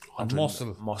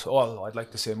 Muscle. Oh, I'd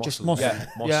like to say muscle. Just muscle.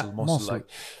 Yeah, muscle. Like,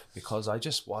 because I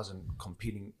just wasn't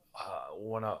competing.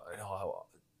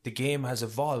 The game has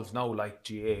evolved now, like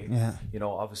GA. Yeah. You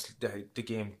know, obviously the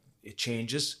game, it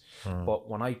changes. But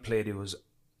when I played, it was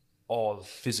all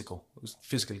physical. It was a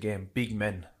physical game. Big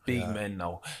men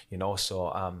now. You know,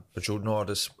 so. But you'll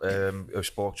notice, I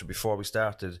spoke to you before we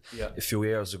started a few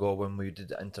years ago when we did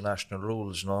the international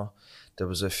rules. You know, there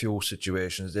was a few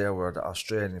situations there where the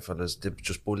Australian fellas, they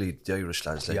just bullied the Irish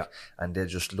lads, and they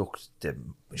just looked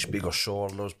bigger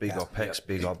shoulders, bigger pecs,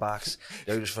 bigger backs.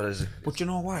 The Irish fellas. But you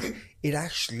know what? It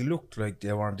actually looked like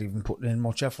they weren't even putting in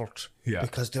much effort. Yeah.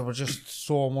 Because they were just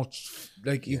so much,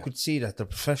 like, you could see that they're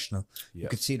professional. You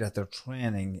could see that they're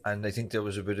training. And I think there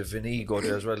was a bit of an ego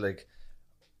there as well, like,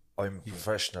 I'm a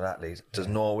professional athlete. There's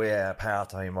no way a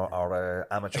part-time or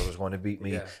a amateur is going to beat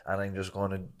me, and I'm just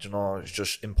going to, you know,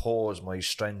 just impose my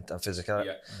strength and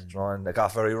physicality. You know, and it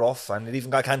got very rough, and it even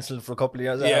got cancelled for a couple of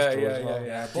years afterwards.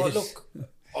 Yeah. But look,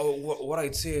 what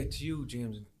I'd say to you,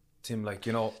 James and Tim, like,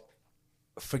 you know,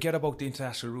 forget about the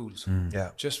international rules.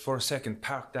 Just for a second,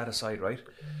 park that aside, right?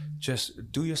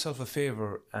 Just do yourself a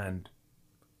favour and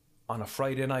on a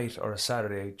Friday night or a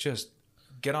Saturday, just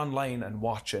get online and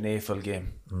watch an AFL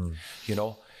game. You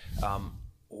know,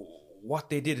 what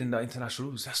they did in the international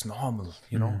rules, that's normal,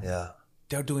 you know.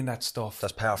 They're doing that stuff.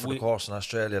 That's par for the course in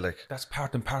Australia, like. That's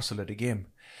part and parcel of the game.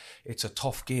 It's a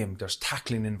tough game. There's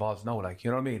tackling involved now, like,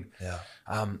 you know what I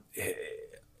mean?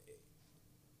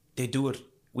 They do it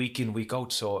week in, week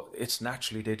out, so it's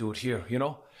naturally they do it here, you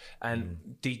know.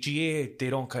 And the GA, we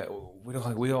don't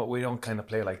kind of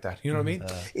play like that. You know what I mean?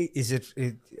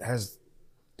 Has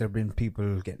there been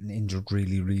people getting injured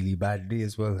really, really badly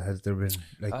as well? Has there been,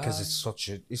 like, because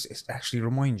it actually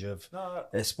reminds you of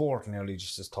a sport nearly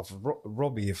just as tough as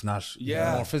rugby, if not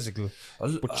more physical,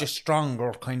 but just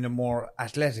stronger, kind of more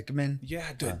athletic men.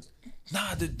 Yeah, dude.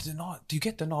 They're not. Do you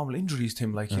get the normal injuries,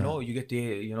 Tim? Like, you know, you get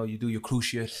you do your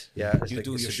cruciate. Yeah,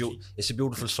 it's a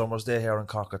beautiful summer's day here in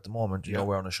Cork at the moment. You know,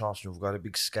 wearing a shorts, you've got a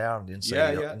big scar on the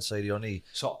inside, inside of your knee.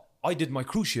 So I did my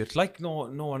cruciate, like no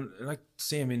one, like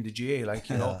same in the GA. Like,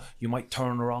 you know, you might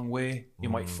turn the wrong way, you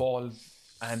might fall,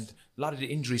 and a lot of the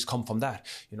injuries come from that.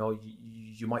 You know,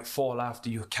 you might fall after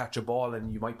you catch a ball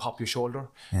and you might pop your shoulder.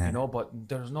 You know, but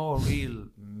there's no real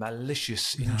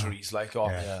malicious injuries. Like,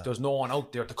 there's no one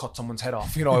out there to cut someone's head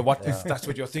off. You know, if that's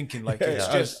what you're thinking. Like, it's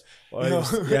just, you know.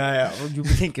 You'll be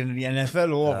thinking the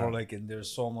NFL over, like, and there's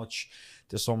so much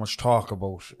talk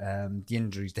about the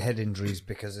injuries, the head injuries,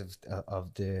 because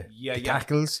of the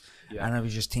tackles. And I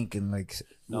was just thinking, like,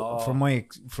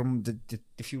 from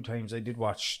the few times I did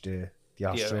watch the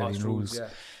Australian rules,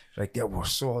 like, they were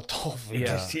so tough.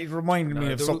 It reminded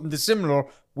me of something similar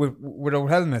without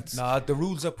helmets. The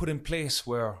rules are put in place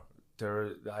where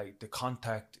they're like the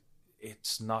contact,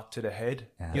 it's not to the head.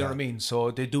 You know what I mean?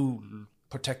 So they do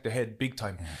protect the head big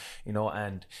time, you know.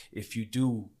 And if you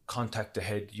do contact the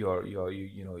head,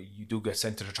 you do get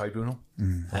sent to the tribunal,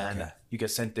 and you get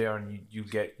sent there, and you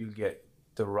get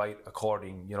the right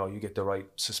you get the right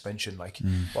suspension. Like,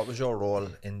 what was your role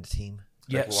in the team?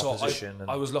 Like, so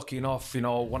I was lucky enough, you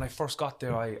know, when I first got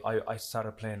there, I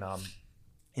started playing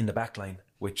in the back line,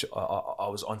 which I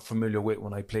was unfamiliar with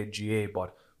when I played GA.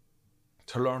 But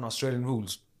to learn Australian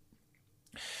rules,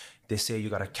 they say you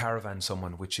got to caravan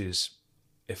someone, which is,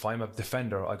 if I'm a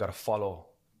defender, I got to follow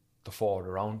the forward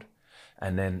around,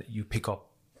 and then you pick up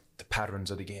the patterns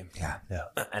of the game.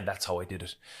 And that's how I did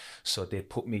it. So they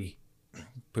put me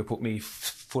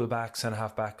full back, centre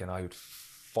half back, and I would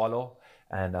follow.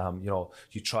 And you know,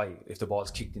 you try, if the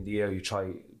ball's kicked in the air, you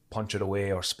try punch it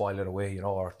away or spoil it away, you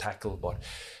know, or tackle.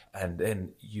 And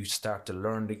then you start to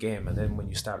learn the game. And then when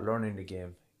you start learning the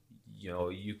game, you know,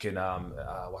 you can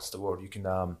what's the word? You can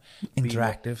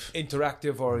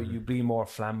interactive, or you be more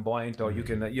flamboyant, or you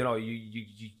can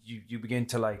you begin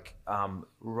to like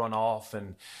run off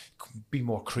and be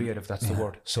more creative. That's the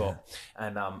word. So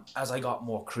and as I got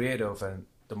more creative and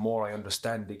the more I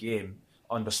understood the game,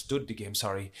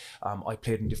 I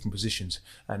played in different positions.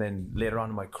 And then later on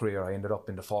in my career, I ended up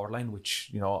in the forward line, which,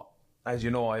 you know, as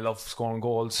you know, I love scoring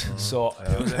goals. So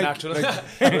it was a natural.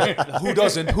 Who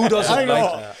doesn't? I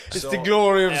know. It's the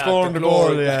glory of scoring the goal.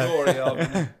 The glory of,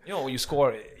 you know, you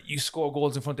score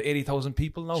goals in front of 80,000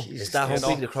 people now. Is that how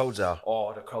big the crowds are?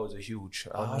 Oh, the crowds are huge.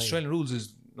 Australian rules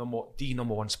is the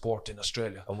number one sport in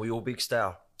Australia. And were you a big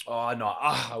star? Oh no,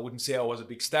 I wouldn't say I was a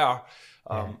big star.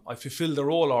 I fulfilled the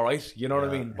role all right, you know what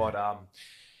I mean.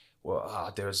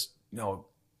 But there's, you know,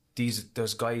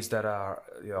 there's guys that are,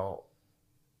 you know,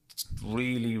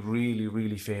 really, really,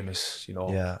 really famous, you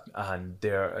know, and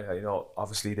they're, you know,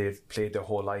 obviously they've played their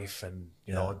whole life, and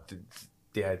you know,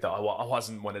 I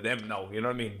wasn't one of them now, you know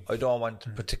what I mean. I don't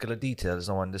want particular details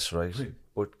now on this, right?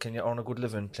 But can you earn a good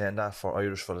living playing that for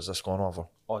Irish fellas that's going over?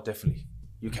 Oh, definitely,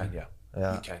 you can, you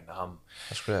can.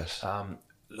 That's great.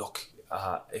 Look,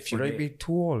 if you would I be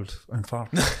too old and far?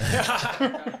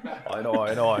 I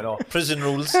know. Prison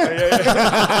rules.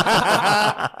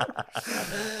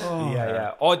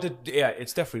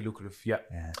 It's definitely lucrative.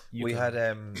 We had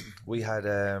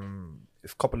a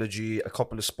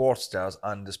couple of sports stars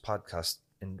on this podcast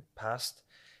in the past,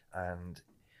 and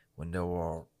when they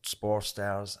were sports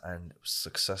stars and it was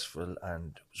successful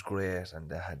and it was great, and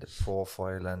they had the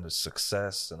profile and the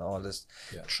success and all this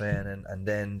training, and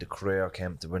then the career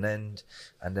came to an end,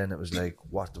 and then it was like,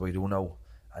 what do I do now?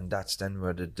 And that's then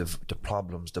where the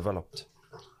problems developed.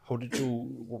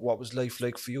 What was life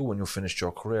like for you when you finished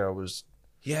your career?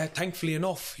 Thankfully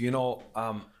enough, you know,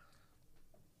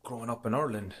 growing up in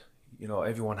Ireland, you know,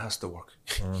 everyone has to work.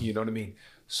 You know what I mean?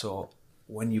 So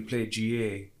when you play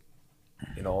GA,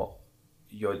 you know,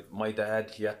 my dad,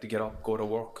 he had to get up, go to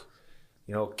work.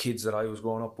 You know, kids that I was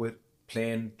growing up with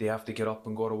playing, they have to get up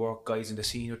and go to work. Guys in the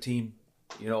senior team,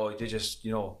 you know, they just,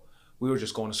 you know, we were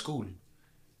just going to school,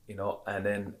 you know. And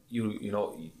then you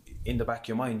know, in the back of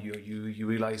your mind, you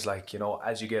realize, like, you know,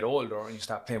 as you get older and you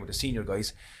start playing with the senior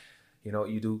guys, you know,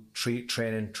 you do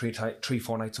training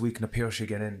 3-4 nights a week in the Pierce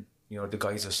again, and you know, the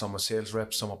guys are, some are sales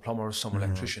reps, some are plumbers, some are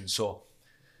electricians. So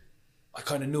I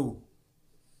kind of knew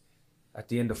at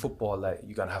the end of football, that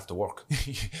you're gonna have to work,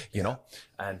 you know.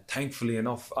 And thankfully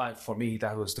enough, for me,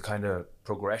 that was the kind of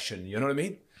progression. You know what I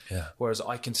mean? Yeah. Whereas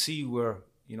I can see where,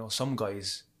 you know, some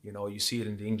guys, you know, you see it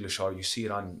in the English or you see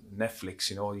it on Netflix.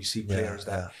 You know, you see players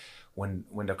that when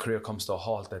their career comes to a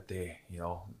halt, that they, you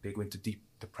know, they go into deep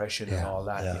depression and all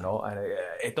that. You know, and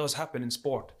it does happen in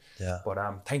sport. Yeah.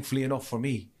 But thankfully enough for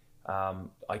me,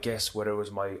 I guess whether it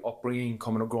was my upbringing,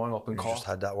 growing up in Cork, just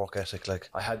had that work ethic, like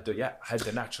I had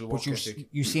the natural work ethic.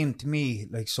 You seem to me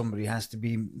like somebody has to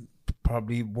be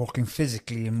probably working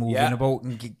physically and moving about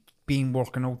and being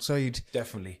working outside.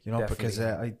 Definitely, you know, because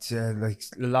I'd like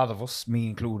a lot of us, me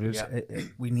included,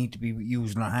 we need to be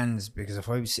using our hands, because if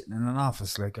I was sitting in an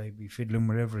office, like I'd be fiddling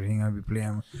with everything, I'd be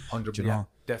playing. 100%,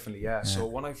 definitely, yeah. So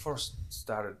when I first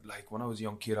started, like when I was a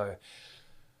young kid, I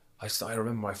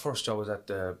remember my first job was at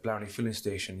the Blarney filling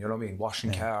station, you know what I mean?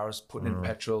 Washing cars, putting in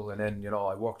petrol. And then, you know,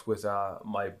 I worked with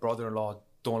my brother-in-law,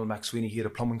 Donald McSweeney. He had a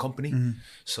plumbing company.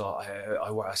 So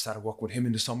I started working with him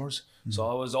in the summers. So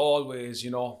I was always,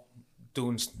 you know,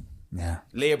 doing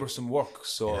laboursome work.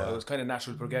 So it was kind of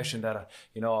natural progression that,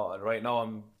 you know, right now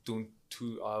I'm doing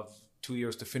 2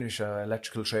 years to finish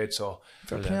electrical trade. So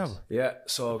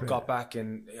so got back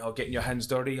and, you know, getting your hands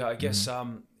dirty, I guess.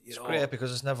 It's great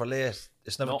because it's never late.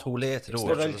 It's never too late to do it.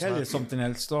 But I'll tell you something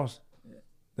else, though.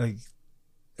 Like,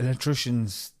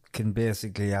 electricians can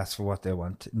basically ask for what they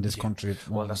want in this country.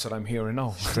 Well, that's what I'm hearing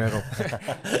now. Straight up.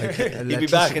 He'll be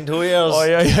back in 2 years. Oh,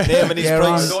 yeah. Naming his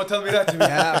price. Don't tell me that to me.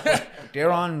 Yeah,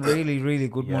 they're on really, really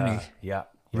good money. Yeah.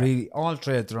 Really, all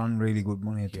trades are on really good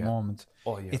money at the moment.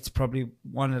 Oh, yeah. It's probably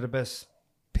one of the best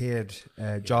paid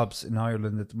jobs in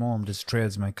Ireland at the moment is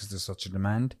tradesmen, because there's such a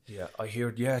demand. Yeah, I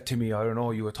hear. Yeah, Timmy, I don't know,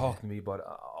 you were talking to me, but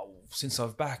since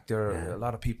I've back there, a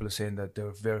lot of people are saying that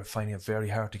they're finding it very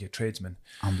hard to get tradesmen.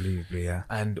 Unbelievably, yeah.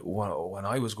 And when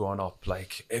I was growing up,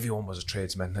 like everyone was a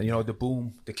tradesman. And, you know, the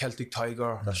boom, the Celtic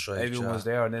Tiger, that's right. Everyone was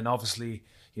there, and then obviously,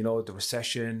 you know, the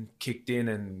recession kicked in,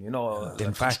 and, you know,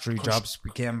 then factory jobs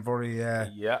became very.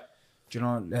 Do you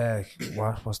know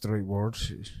what's the right word?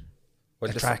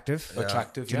 Attractive.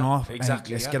 Attractive, you know,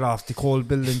 exactly. Let's get off the cold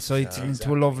building sites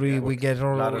into a lovely. We get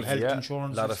our health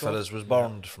insurance. A lot of fellas was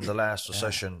burned from the last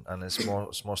recession, and it's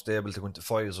more stable to go into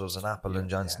Pfizer's and Apple and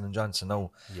Johnson and Johnson now.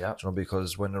 Yeah, you know,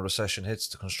 because when the recession hits,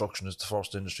 the construction is the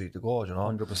first industry to go. You know,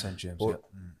 100%, James. But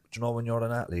do you know, when you're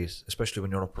an athlete, especially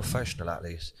when you're a professional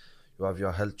athlete, you have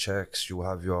your health checks, you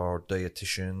have your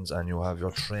dietitians, and you have your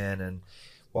training.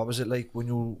 What was it like when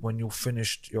you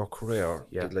finished your career,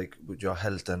 like with your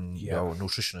health and your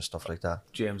nutrition and stuff like that?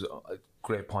 James,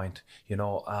 great point. You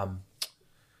know,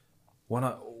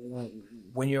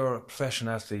 when you're a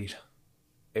professional athlete,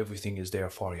 everything is there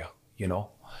for you. You know,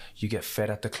 you get fed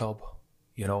at the club.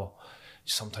 You know,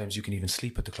 sometimes you can even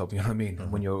sleep at the club. You know what I mean?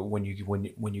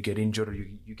 When you get injured or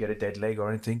you get a dead leg or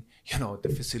anything, you know, the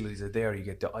facilities are there. You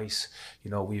get the ice. You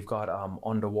know, we've got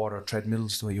underwater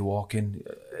treadmills where you walk in.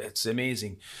 It's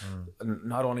amazing. And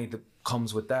not only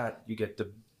comes with that, you get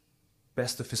the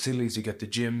best of facilities. You get the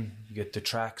gym, you get the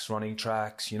tracks, running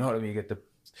tracks. You know what I mean? You get the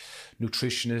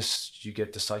nutritionists, you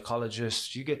get the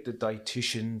psychologists, you get the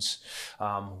dietitians.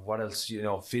 What else? You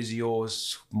know,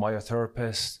 physios,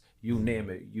 myotherapists. You name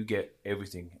it, you get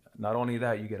everything. Not only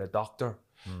that, you get a doctor,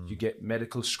 you get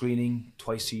medical screening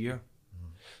twice a year.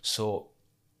 So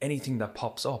anything that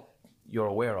pops up, you're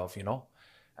aware of, you know.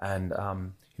 And,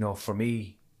 you know, for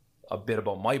me, a bit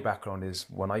about my background is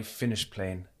when I finished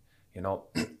playing, you know,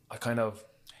 it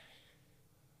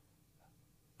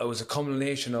was a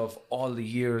culmination of all the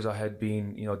years I had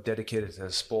been, you know, dedicated to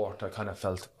the sport. I kind of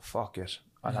felt, fuck it,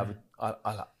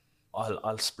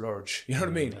 I'll splurge. You know what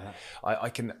I mean? I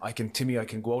can Timmy, I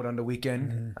can go out on the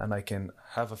weekend and I can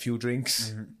have a few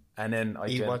drinks and then I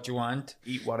eat can what you want.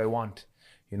 Eat what I want.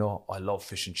 You know, I love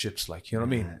fish and chips, like, you know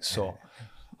what I mean? So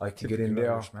I can get in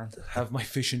there, have my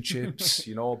fish and chips,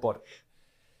 you know, but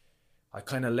I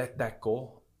kind of let that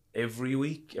go every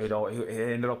week. You know, it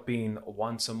ended up being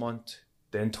once a month,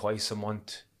 then twice a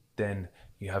month, then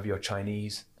you have your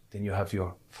Chinese, then you have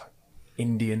your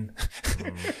Indian,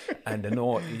 and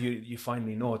you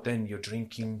finally know it. Then you're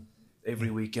drinking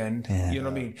every weekend. You know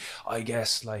what I mean? I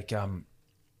guess like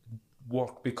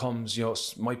work becomes, you know,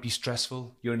 might be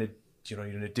stressful. You're in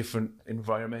a different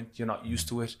environment. You're not used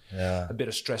to it. A bit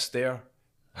of stress there.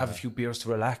 Have a few beers to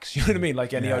relax. You know what I mean?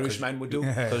 Like any Irishman would do.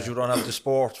 Because you don't have the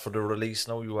sport for the release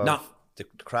now. You have the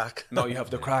crack. No, you have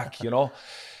the crack. You know.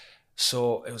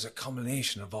 So it was a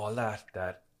combination of all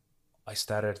that I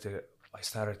started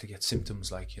to get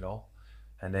symptoms, like, you know,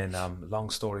 and then long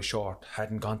story short,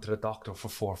 hadn't gone to the doctor for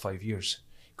 4 or 5 years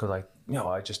because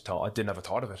I just thought, I never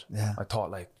thought of it. I thought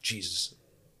like, Jesus,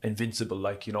 invincible,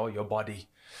 like, you know, your body.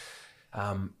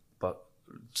 But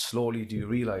slowly do you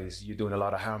realize you're doing a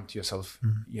lot of harm to yourself,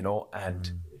 you know,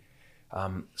 and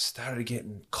started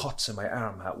getting cuts in my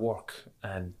arm at work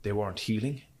and they weren't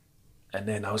healing. And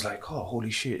then I was like, oh,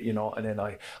 holy shit, you know, and then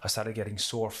I started getting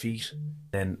sore feet.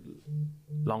 Then,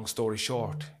 long story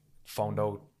short, found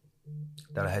out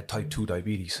that I had type 2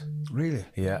 diabetes. Really?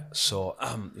 Yeah. So,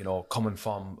 you know, coming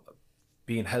from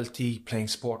being healthy, playing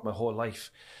sport my whole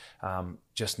life,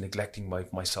 just neglecting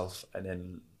myself, and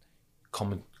then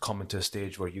coming to a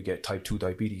stage where you get type 2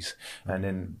 diabetes, and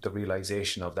then the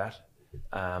realization of that.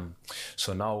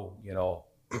 So now, you know,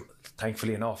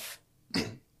 thankfully enough,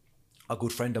 a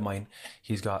good friend of mine,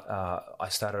 he's got,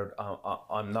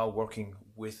 I'm now working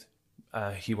with,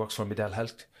 he works for Medell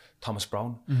Health, Thomas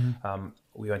Brown.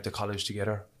 We went to college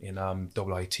together in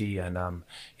IIT, and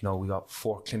you know, we got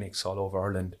 4 clinics all over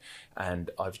Ireland, and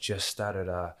I've just started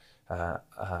a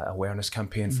awareness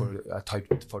campaign for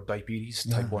diabetes,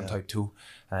 type 1, type 2,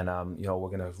 and you know, we're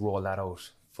gonna roll that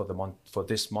out for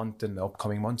this month and the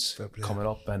upcoming months coming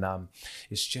up, and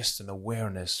it's just an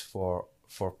awareness for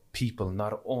people,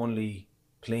 not only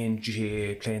playing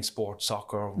GAA, playing sport,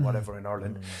 soccer, whatever in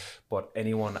Ireland, but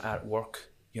anyone at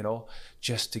work, you know,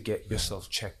 just to get yourself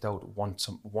checked out once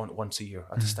a year,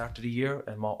 at the start of the year,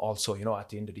 and also, you know, at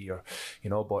the end of the year, you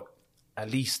know. But at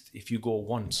least if you go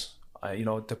once, you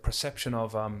know, the perception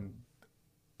of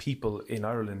people in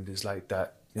Ireland is like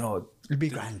that, you know, it'll be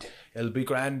grand,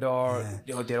 or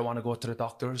you know, they don't want to go to the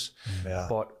doctors.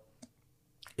 But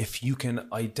if you can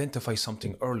identify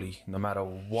something early, no matter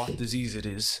what disease it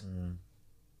is,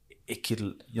 it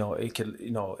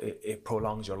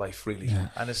prolongs your life, really.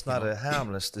 And it's not a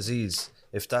harmless disease.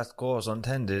 If that goes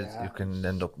untended, you can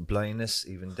end up blindness,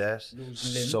 even death.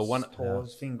 Limbs,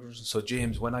 toes, fingers. So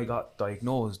James, when I got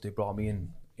diagnosed, they brought me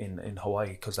in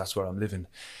Hawaii, because that's where I'm living,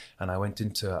 and I went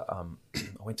into a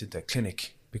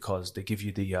clinic, because they give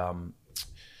you the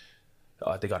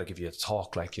they got to give you a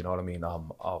talk, like, you know what I mean,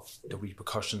 of the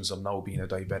repercussions of now being a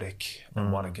diabetic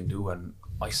and what it can do. And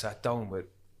I sat down there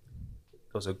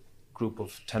was a group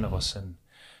of 10 of us, and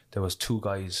there was 2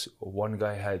 guys. One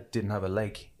guy didn't have a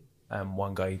leg, and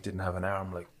one guy didn't have an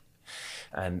arm, like,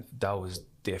 and that was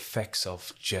the effects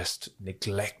of just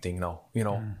neglecting now, you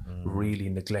know, really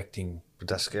neglecting. But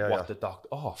that's scary. What the doctor,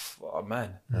 oh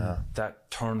man,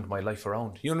 that turned my life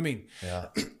around. You know what I mean? Yeah.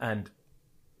 And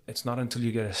it's not until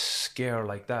you get a scare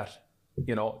like that,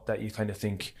 you know, that you kind of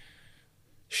think,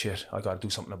 shit, I got to do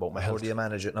something about my health. How do you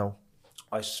manage it now?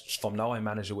 From now I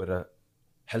manage it with a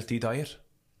healthy diet,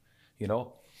 you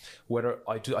know. Whether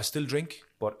I still drink,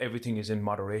 but everything is in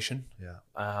moderation. Yeah.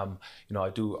 You know,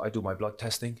 I do my blood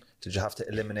testing. Did you have to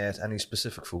eliminate any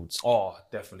specific foods? Oh,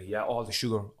 definitely. Yeah, all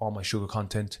my sugar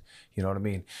content. You know what I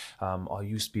mean? I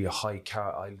used to be a high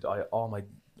carb.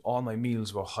 All my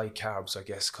meals were high carbs, I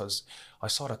guess, because I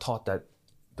sort of thought that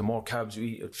the more carbs you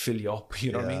eat, it'd fill you up.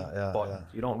 You know what I mean? But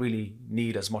you don't really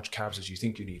need as much carbs as you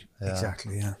think you need. Yeah.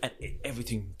 Exactly. Yeah. And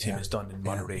everything, Tim, is done in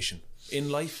moderation. In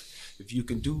life, if you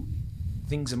can do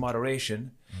things in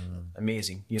moderation,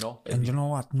 amazing, you know. And you know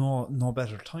what, no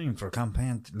better time for a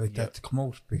campaign like that to come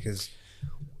out, because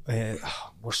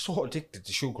we're so addicted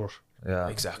to sugar,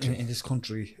 exactly, in this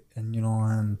country. And you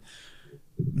know,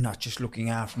 not just looking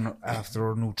after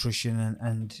our nutrition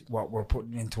and what we're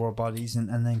putting into our bodies.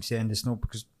 And I'm saying this now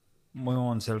because my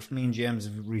own self, me and James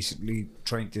have recently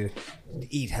trying to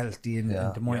eat healthy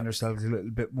and to mind ourselves a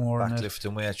little bit more.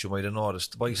 Lifting weights, you might have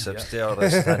noticed the biceps there,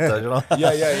 you know.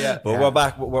 But we're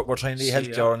back. We're trying to eat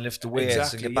healthier and lift the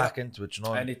weights and get back into it, you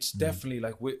know. And it's definitely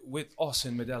like with us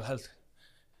in Medell Health,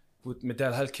 with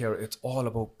Medell Healthcare, it's all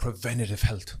about preventative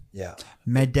health. Yeah,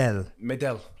 Medell.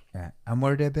 Yeah. And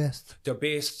where are they based? They're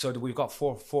based. So we've got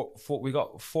four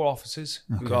offices.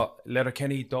 Okay. We've got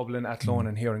Letterkenny, Dublin, Athlone,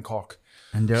 and here in Cork.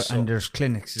 And there's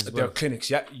clinics as well. There are clinics.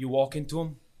 Yeah, you walk into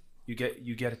them, you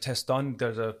get a test done.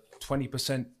 There's a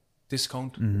 20%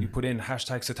 discount. You put in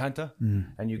 #Satanta,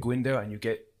 and you go in there and you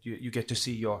get to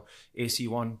see your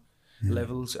AC1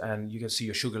 levels, and you get to see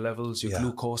your sugar levels, your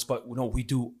glucose. But you know, we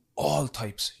do all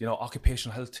types. You know,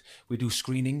 occupational health. We do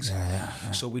screenings.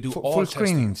 So we do all full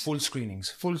screenings. Full screenings.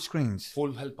 Full screens.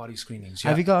 Full health body screenings.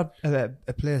 Have you got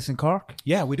a place in Cork?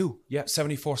 Yeah, we do. Yeah,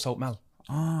 74 South Mall.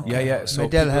 Oh, okay. Yeah. So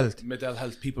Medell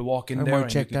Health. People walk in there and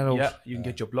check that out. Yeah, you can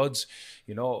get your bloods,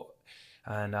 you know,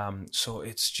 and so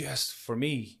it's just for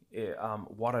me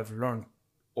what I've learned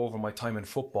over my time in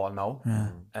football now.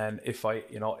 And if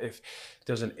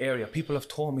there's an area, people have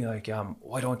told me like,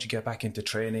 why don't you get back into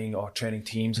training or training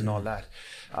teams and all that?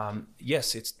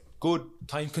 Yes, it's good,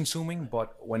 time consuming,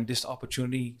 but when this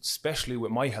opportunity, especially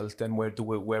with my health and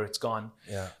where it's gone,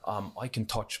 I can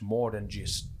touch more than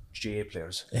just GA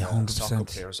players, 100%. soccer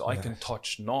players. I can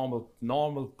touch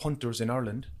normal punters in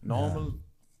Ireland, normal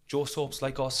Joe Soaps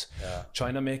like us,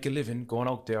 trying to make a living, going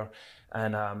out there.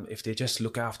 And if they just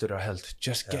look after their health,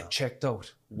 just get checked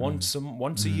out once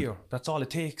a year. That's all it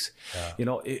takes. You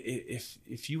know,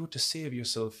 if you were to save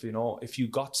yourself, you know, if you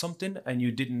got something and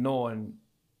you didn't know, and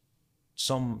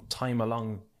some time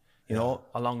along, you know,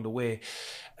 along the way,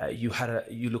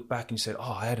 you look back and you said,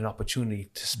 oh, I had an opportunity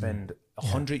to spend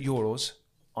 €100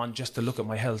 on just to look at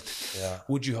my health.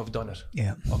 Would you have done it?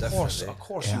 Of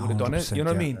course you would have done it. You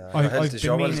know what I mean? I've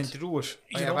been meaning to do it.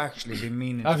 I have actually been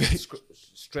meaning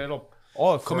straight up.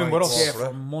 Oh, come in with us. Yeah, for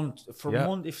a month,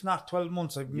 if not 12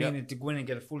 months, I've meaning to go in and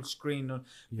get a full screen on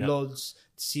bloods,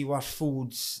 to see what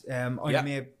foods I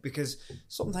may, because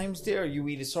sometimes there you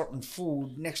eat a certain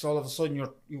food, next all of a sudden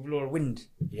you've lower wind.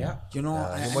 You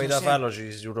know, you might have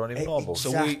allergies you don't even know about.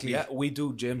 So we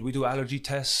do, James, we do allergy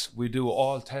tests, we do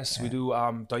all tests, we do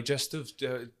digestive.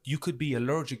 You could be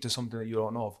allergic to something that you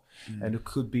don't know of. And it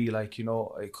could be like, you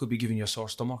know, it could be giving you a sore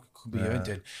stomach, it could be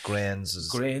anything. Grains,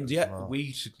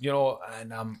 wheat, you know,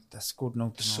 and that's good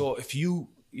now to know. So if you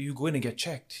go in and get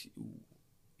checked,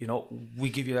 you know, we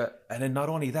give you and then not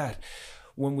only that,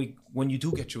 when you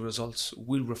do get your results,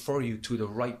 we'll refer you to the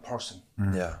right person.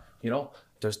 You know,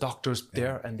 there's doctors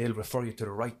there, and they'll refer you to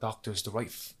the right doctors, the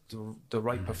right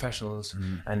professionals,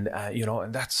 and you know,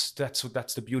 and that's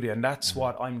the beauty, and that's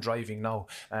what I'm driving now.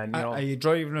 And you know, are you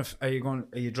driving it? Are you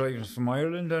driving it from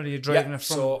Ireland, or are you driving it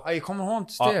from? So, are you coming home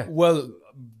to stay? Well,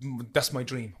 that's my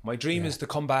dream. My dream is to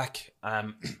come back.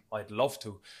 I'd love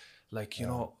to. Like, you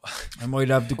know, I might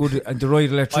have the right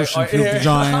electrician for you to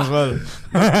join as well.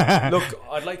 Look,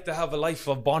 I'd like to have a life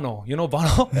of Bono. You know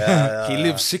Bono? He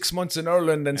lives 6 months in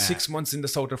Ireland and 6 months in the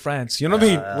south of France. You know what I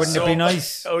mean? Wouldn't it be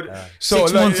nice? So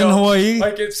 6 months in Hawaii.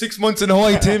 I get 6 months in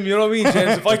Hawaii, Tim. You know what I mean,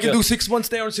 James? If I can do 6 months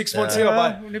there and 6 months here,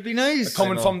 wouldn't it be nice?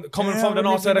 Coming from the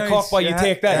north side of Cork, by you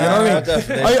take that. You know what I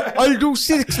mean? I'll do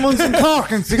 6 months in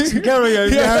Cork and 6 in Kerry.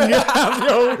 You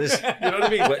know what I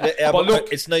mean? But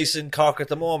look, it's nice in Cork at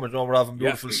the moment. We're having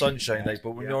beautiful sunshine, like,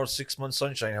 but when you're 6 months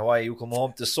sunshine, Hawaii, you come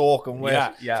home to soak and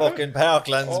wet fucking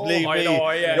parklands. Believe me,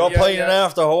 you're pining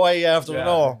after Hawaii after the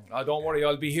north. Don't worry,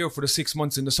 I'll be here for the 6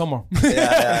 months in the summer. But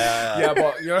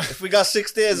if we got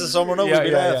 6 days of summer, now we'd be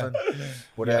laughing.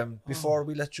 But before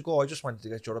we let you go, I just wanted to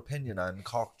get your opinion on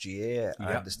Cork GA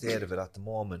and the state of it at the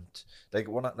moment. Like,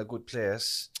 we're not in a good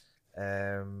place.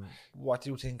 What do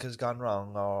you think has gone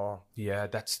wrong? Or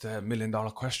that's the $1 million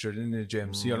question, isn't it,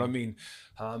 James? You know what I mean?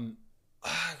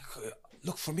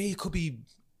 Look, for me, it could be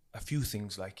a few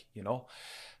things, like, you know,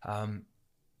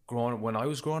 when I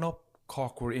was growing up,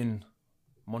 Cork were in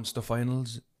Munster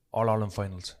finals, All-Ireland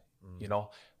finals. You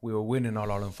know, we were winning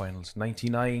All-Ireland finals.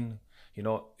 99, you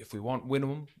know, if we weren't winning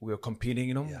them, we were competing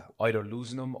in them, either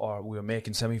losing them or we were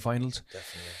making semi-finals.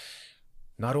 Definitely.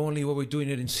 Not only were we doing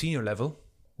it in senior level,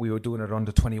 we were doing it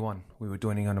under 21. We were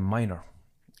doing it on a minor.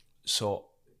 So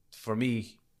for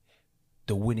me,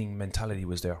 the winning mentality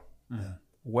was there.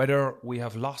 Whether we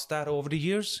have lost that over the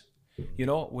years, you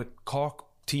know, with Cork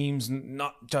teams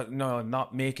not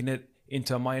making it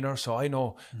into a minor. So I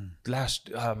know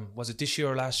was it this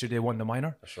year or last year they won the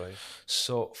minor? That's right.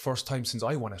 So first time since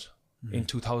I won it in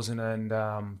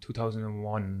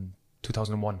 2001.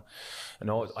 You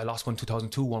know, I lost one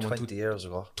 2002, one 20 years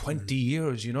ago. 20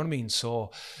 years, you know what I mean?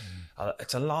 So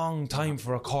it's a long time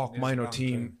for a Cork minor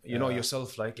team, you know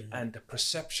yourself, like, and the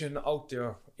perception out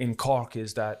there in Cork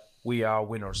is that we are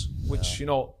winners, which, you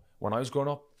know, when I was growing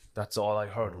up, that's all I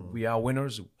heard. We are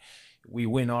winners. We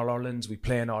win All-Irelands, we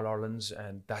play in All-Irelands,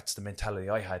 and that's the mentality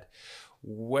I had.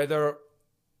 Whether,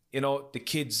 you know, the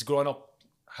kids growing up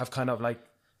have kind of like,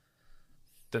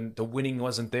 the winning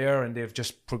wasn't there and they've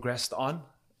just progressed on,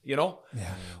 you know?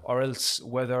 Or else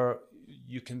whether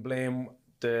you can blame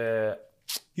the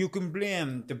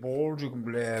board, you can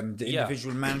blame the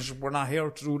individual manager. We're not here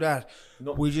to do that.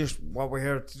 No. What we're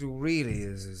here to do really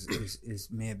is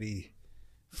maybe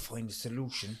find a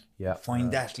solution.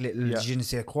 Find that little je ne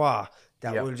sais quoi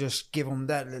that will just give them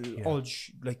that little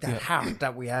urge, like that heart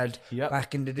that we had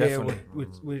back in the day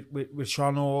with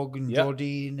Sean Og and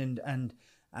Jodine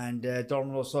and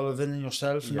Dermot O'Sullivan and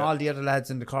yourself and all the other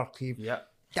lads in the Cork team.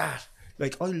 That,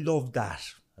 like, I love that.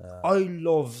 I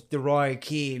love the Roy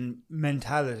Keane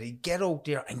mentality. Get out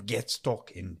there and get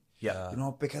stuck in. You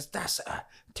know, because that's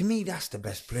to me, that's the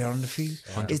best player on the field.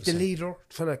 100%. Is the leader,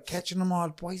 fella, catching them all,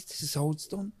 boys. This is how it's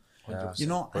done. 100%. You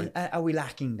know, and are we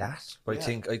lacking that? I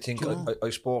think I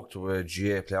spoke to a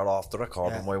GA player off the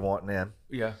record and I won't name.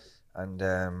 And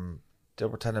they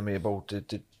were telling me about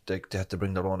they had to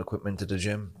bring their own equipment to the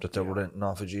gym, that they were renting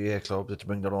off a GA club, they had to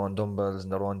bring their own dumbbells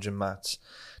and their own gym mats.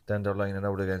 then they're lining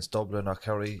out against Dublin or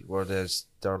Kerry, where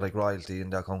they're like royalty in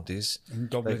their counties. In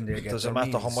Dublin, they it get doesn't their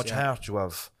matter how meals, much heart you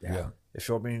have. Yeah. If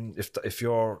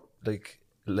you're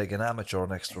like an amateur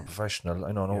next to a professional,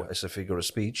 I don't know, it's a figure of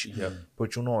speech. Yeah.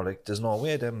 But like there's no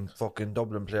way them fucking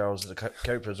Dublin players, the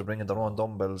Kerry players are bringing their own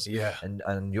dumbbells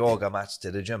and yoga mats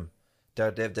to the gym. They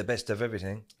have the best of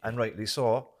everything, and rightly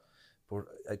so. But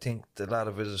I think a lot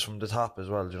of it is from the top as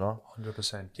well,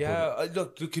 100%. Yeah,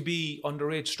 look, there could be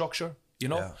underage structure,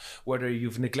 whether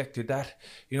you've neglected that.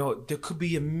 There could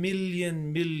be a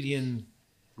million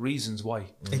reasons why.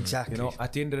 Exactly.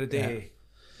 At the end of the day,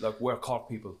 like, we're Cork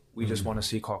people. We just want to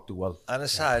see Cork do well. And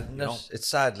it's sad, It's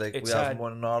sad, like, we haven't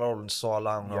won in All Ireland so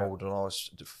long now,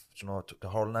 it's, the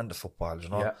hurling and the football,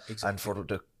 Yeah, exactly. And for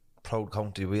the proud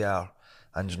county we are.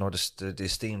 And the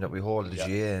esteem that we hold the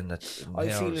GA in. I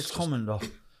feel it's coming though.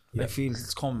 I feel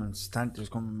it's coming. Stanton's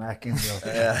coming back in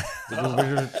there.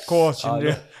 Coaching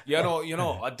there.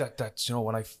 That's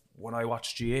when I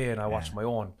watch GA and I watch my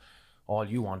own, all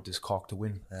you want is Cork to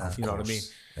win. You know what I mean?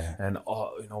 Yeah. And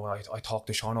I talk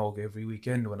to Sean Og every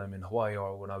weekend when I'm in Hawaii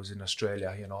or when I was in Australia.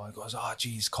 I goes,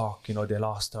 geez, Cork, they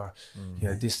lost or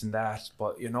this and that.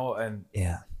 But and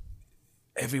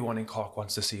everyone in Cork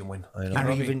wants to see him win.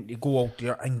 And even go out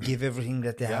there and give everything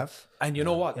that they have. And you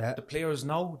know what? The players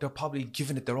now, they're probably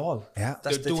giving it their all. Yeah.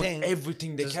 They're doing thing.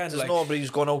 Everything they can. There's nobody's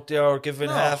going out there giving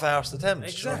half-arsed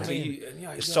attempts. Exactly.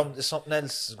 Something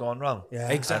else is going wrong. Yeah.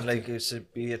 Exactly. And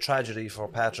it'd be a tragedy for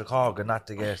Patrick Horgan not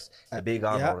to get a big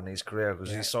honour in his career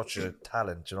because he's such a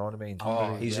talent, you know what I mean?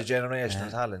 He's a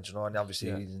generational talent, and obviously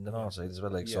he's in the north side as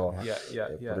well. But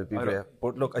it'd be great.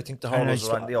 But look, I think the hurlers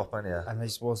are on the up, and I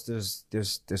suppose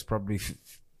there's probably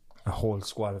a whole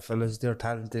squad of fellas. They're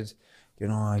talented.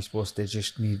 I suppose they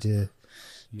just need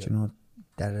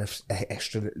that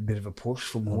extra little bit of a push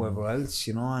from whoever else,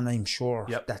 and I'm sure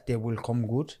that they will come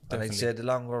good. And I'd say the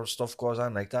longer stuff goes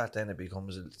on like that, then it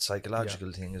becomes a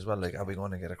psychological thing as well. Like, are we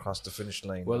going to get across the finish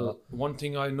line? Well, one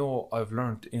thing I know I've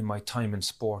learned in my time in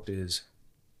sport is,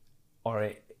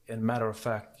 in matter of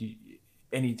fact,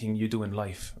 anything you do in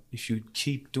life, if you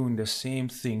keep doing the same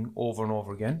thing over and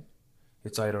over again,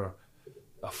 it's either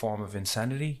a form of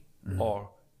insanity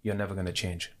or you're never going to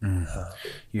change.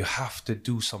 You have to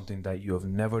do something that you have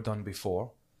never done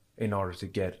before in order to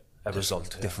get a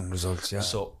result. Different results, yeah.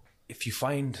 So if you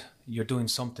find you're doing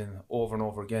something over and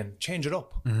over again, change it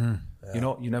up.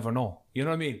 You never know. You know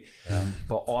what I mean?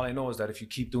 But all I know is that if you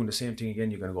keep doing the same thing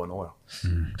again, you're going to go nowhere.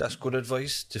 That's good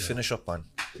advice to finish up on.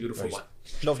 Beautiful one.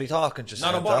 Lovely talking to you.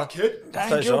 Not a bother, kid.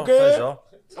 Thank you, kid.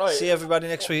 Right. See everybody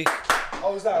next week.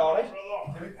 How was that, all right?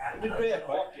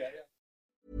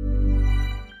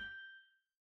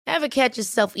 Ever catch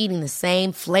yourself eating the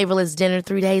same flavorless dinner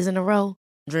 3 days in a row?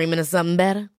 Dreaming of something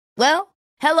better? Well,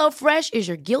 HelloFresh is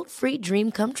your guilt-free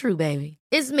dream come true, baby.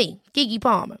 It's me, Keke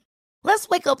Palmer. Let's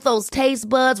wake up those taste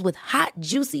buds with hot,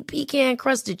 juicy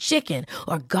pecan-crusted chicken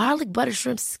or garlic butter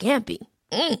shrimp scampi.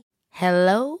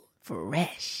 Hello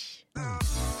Fresh.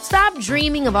 Stop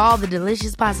dreaming of all the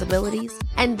delicious possibilities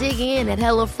and dig in at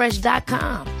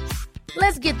HelloFresh.com.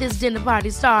 Let's get this dinner party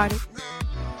started.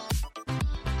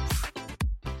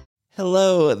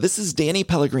 Hello, this is Danny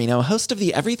Pellegrino, host of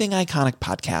the Everything Iconic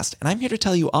podcast, and I'm here to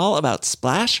tell you all about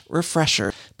Splash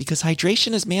Refresher, because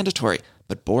hydration is mandatory,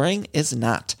 but boring is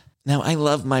not. Now, I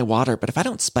love my water, but if I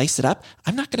don't spice it up,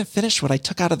 I'm not going to finish what I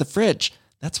took out of the fridge.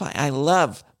 That's why I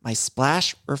love my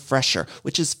Splash Refresher,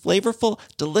 which is flavorful,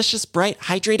 delicious, bright,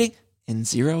 hydrating, and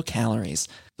 0 calories.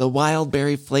 The wild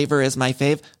berry flavor is my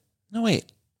fave. No,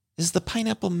 wait, is the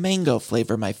pineapple mango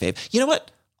flavor my fave? You know what?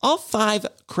 All 5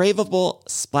 craveable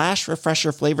Splash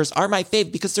Refresher flavors are my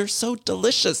fave because they're so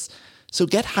delicious. So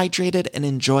get hydrated and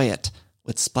enjoy it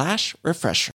with Splash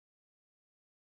Refresher.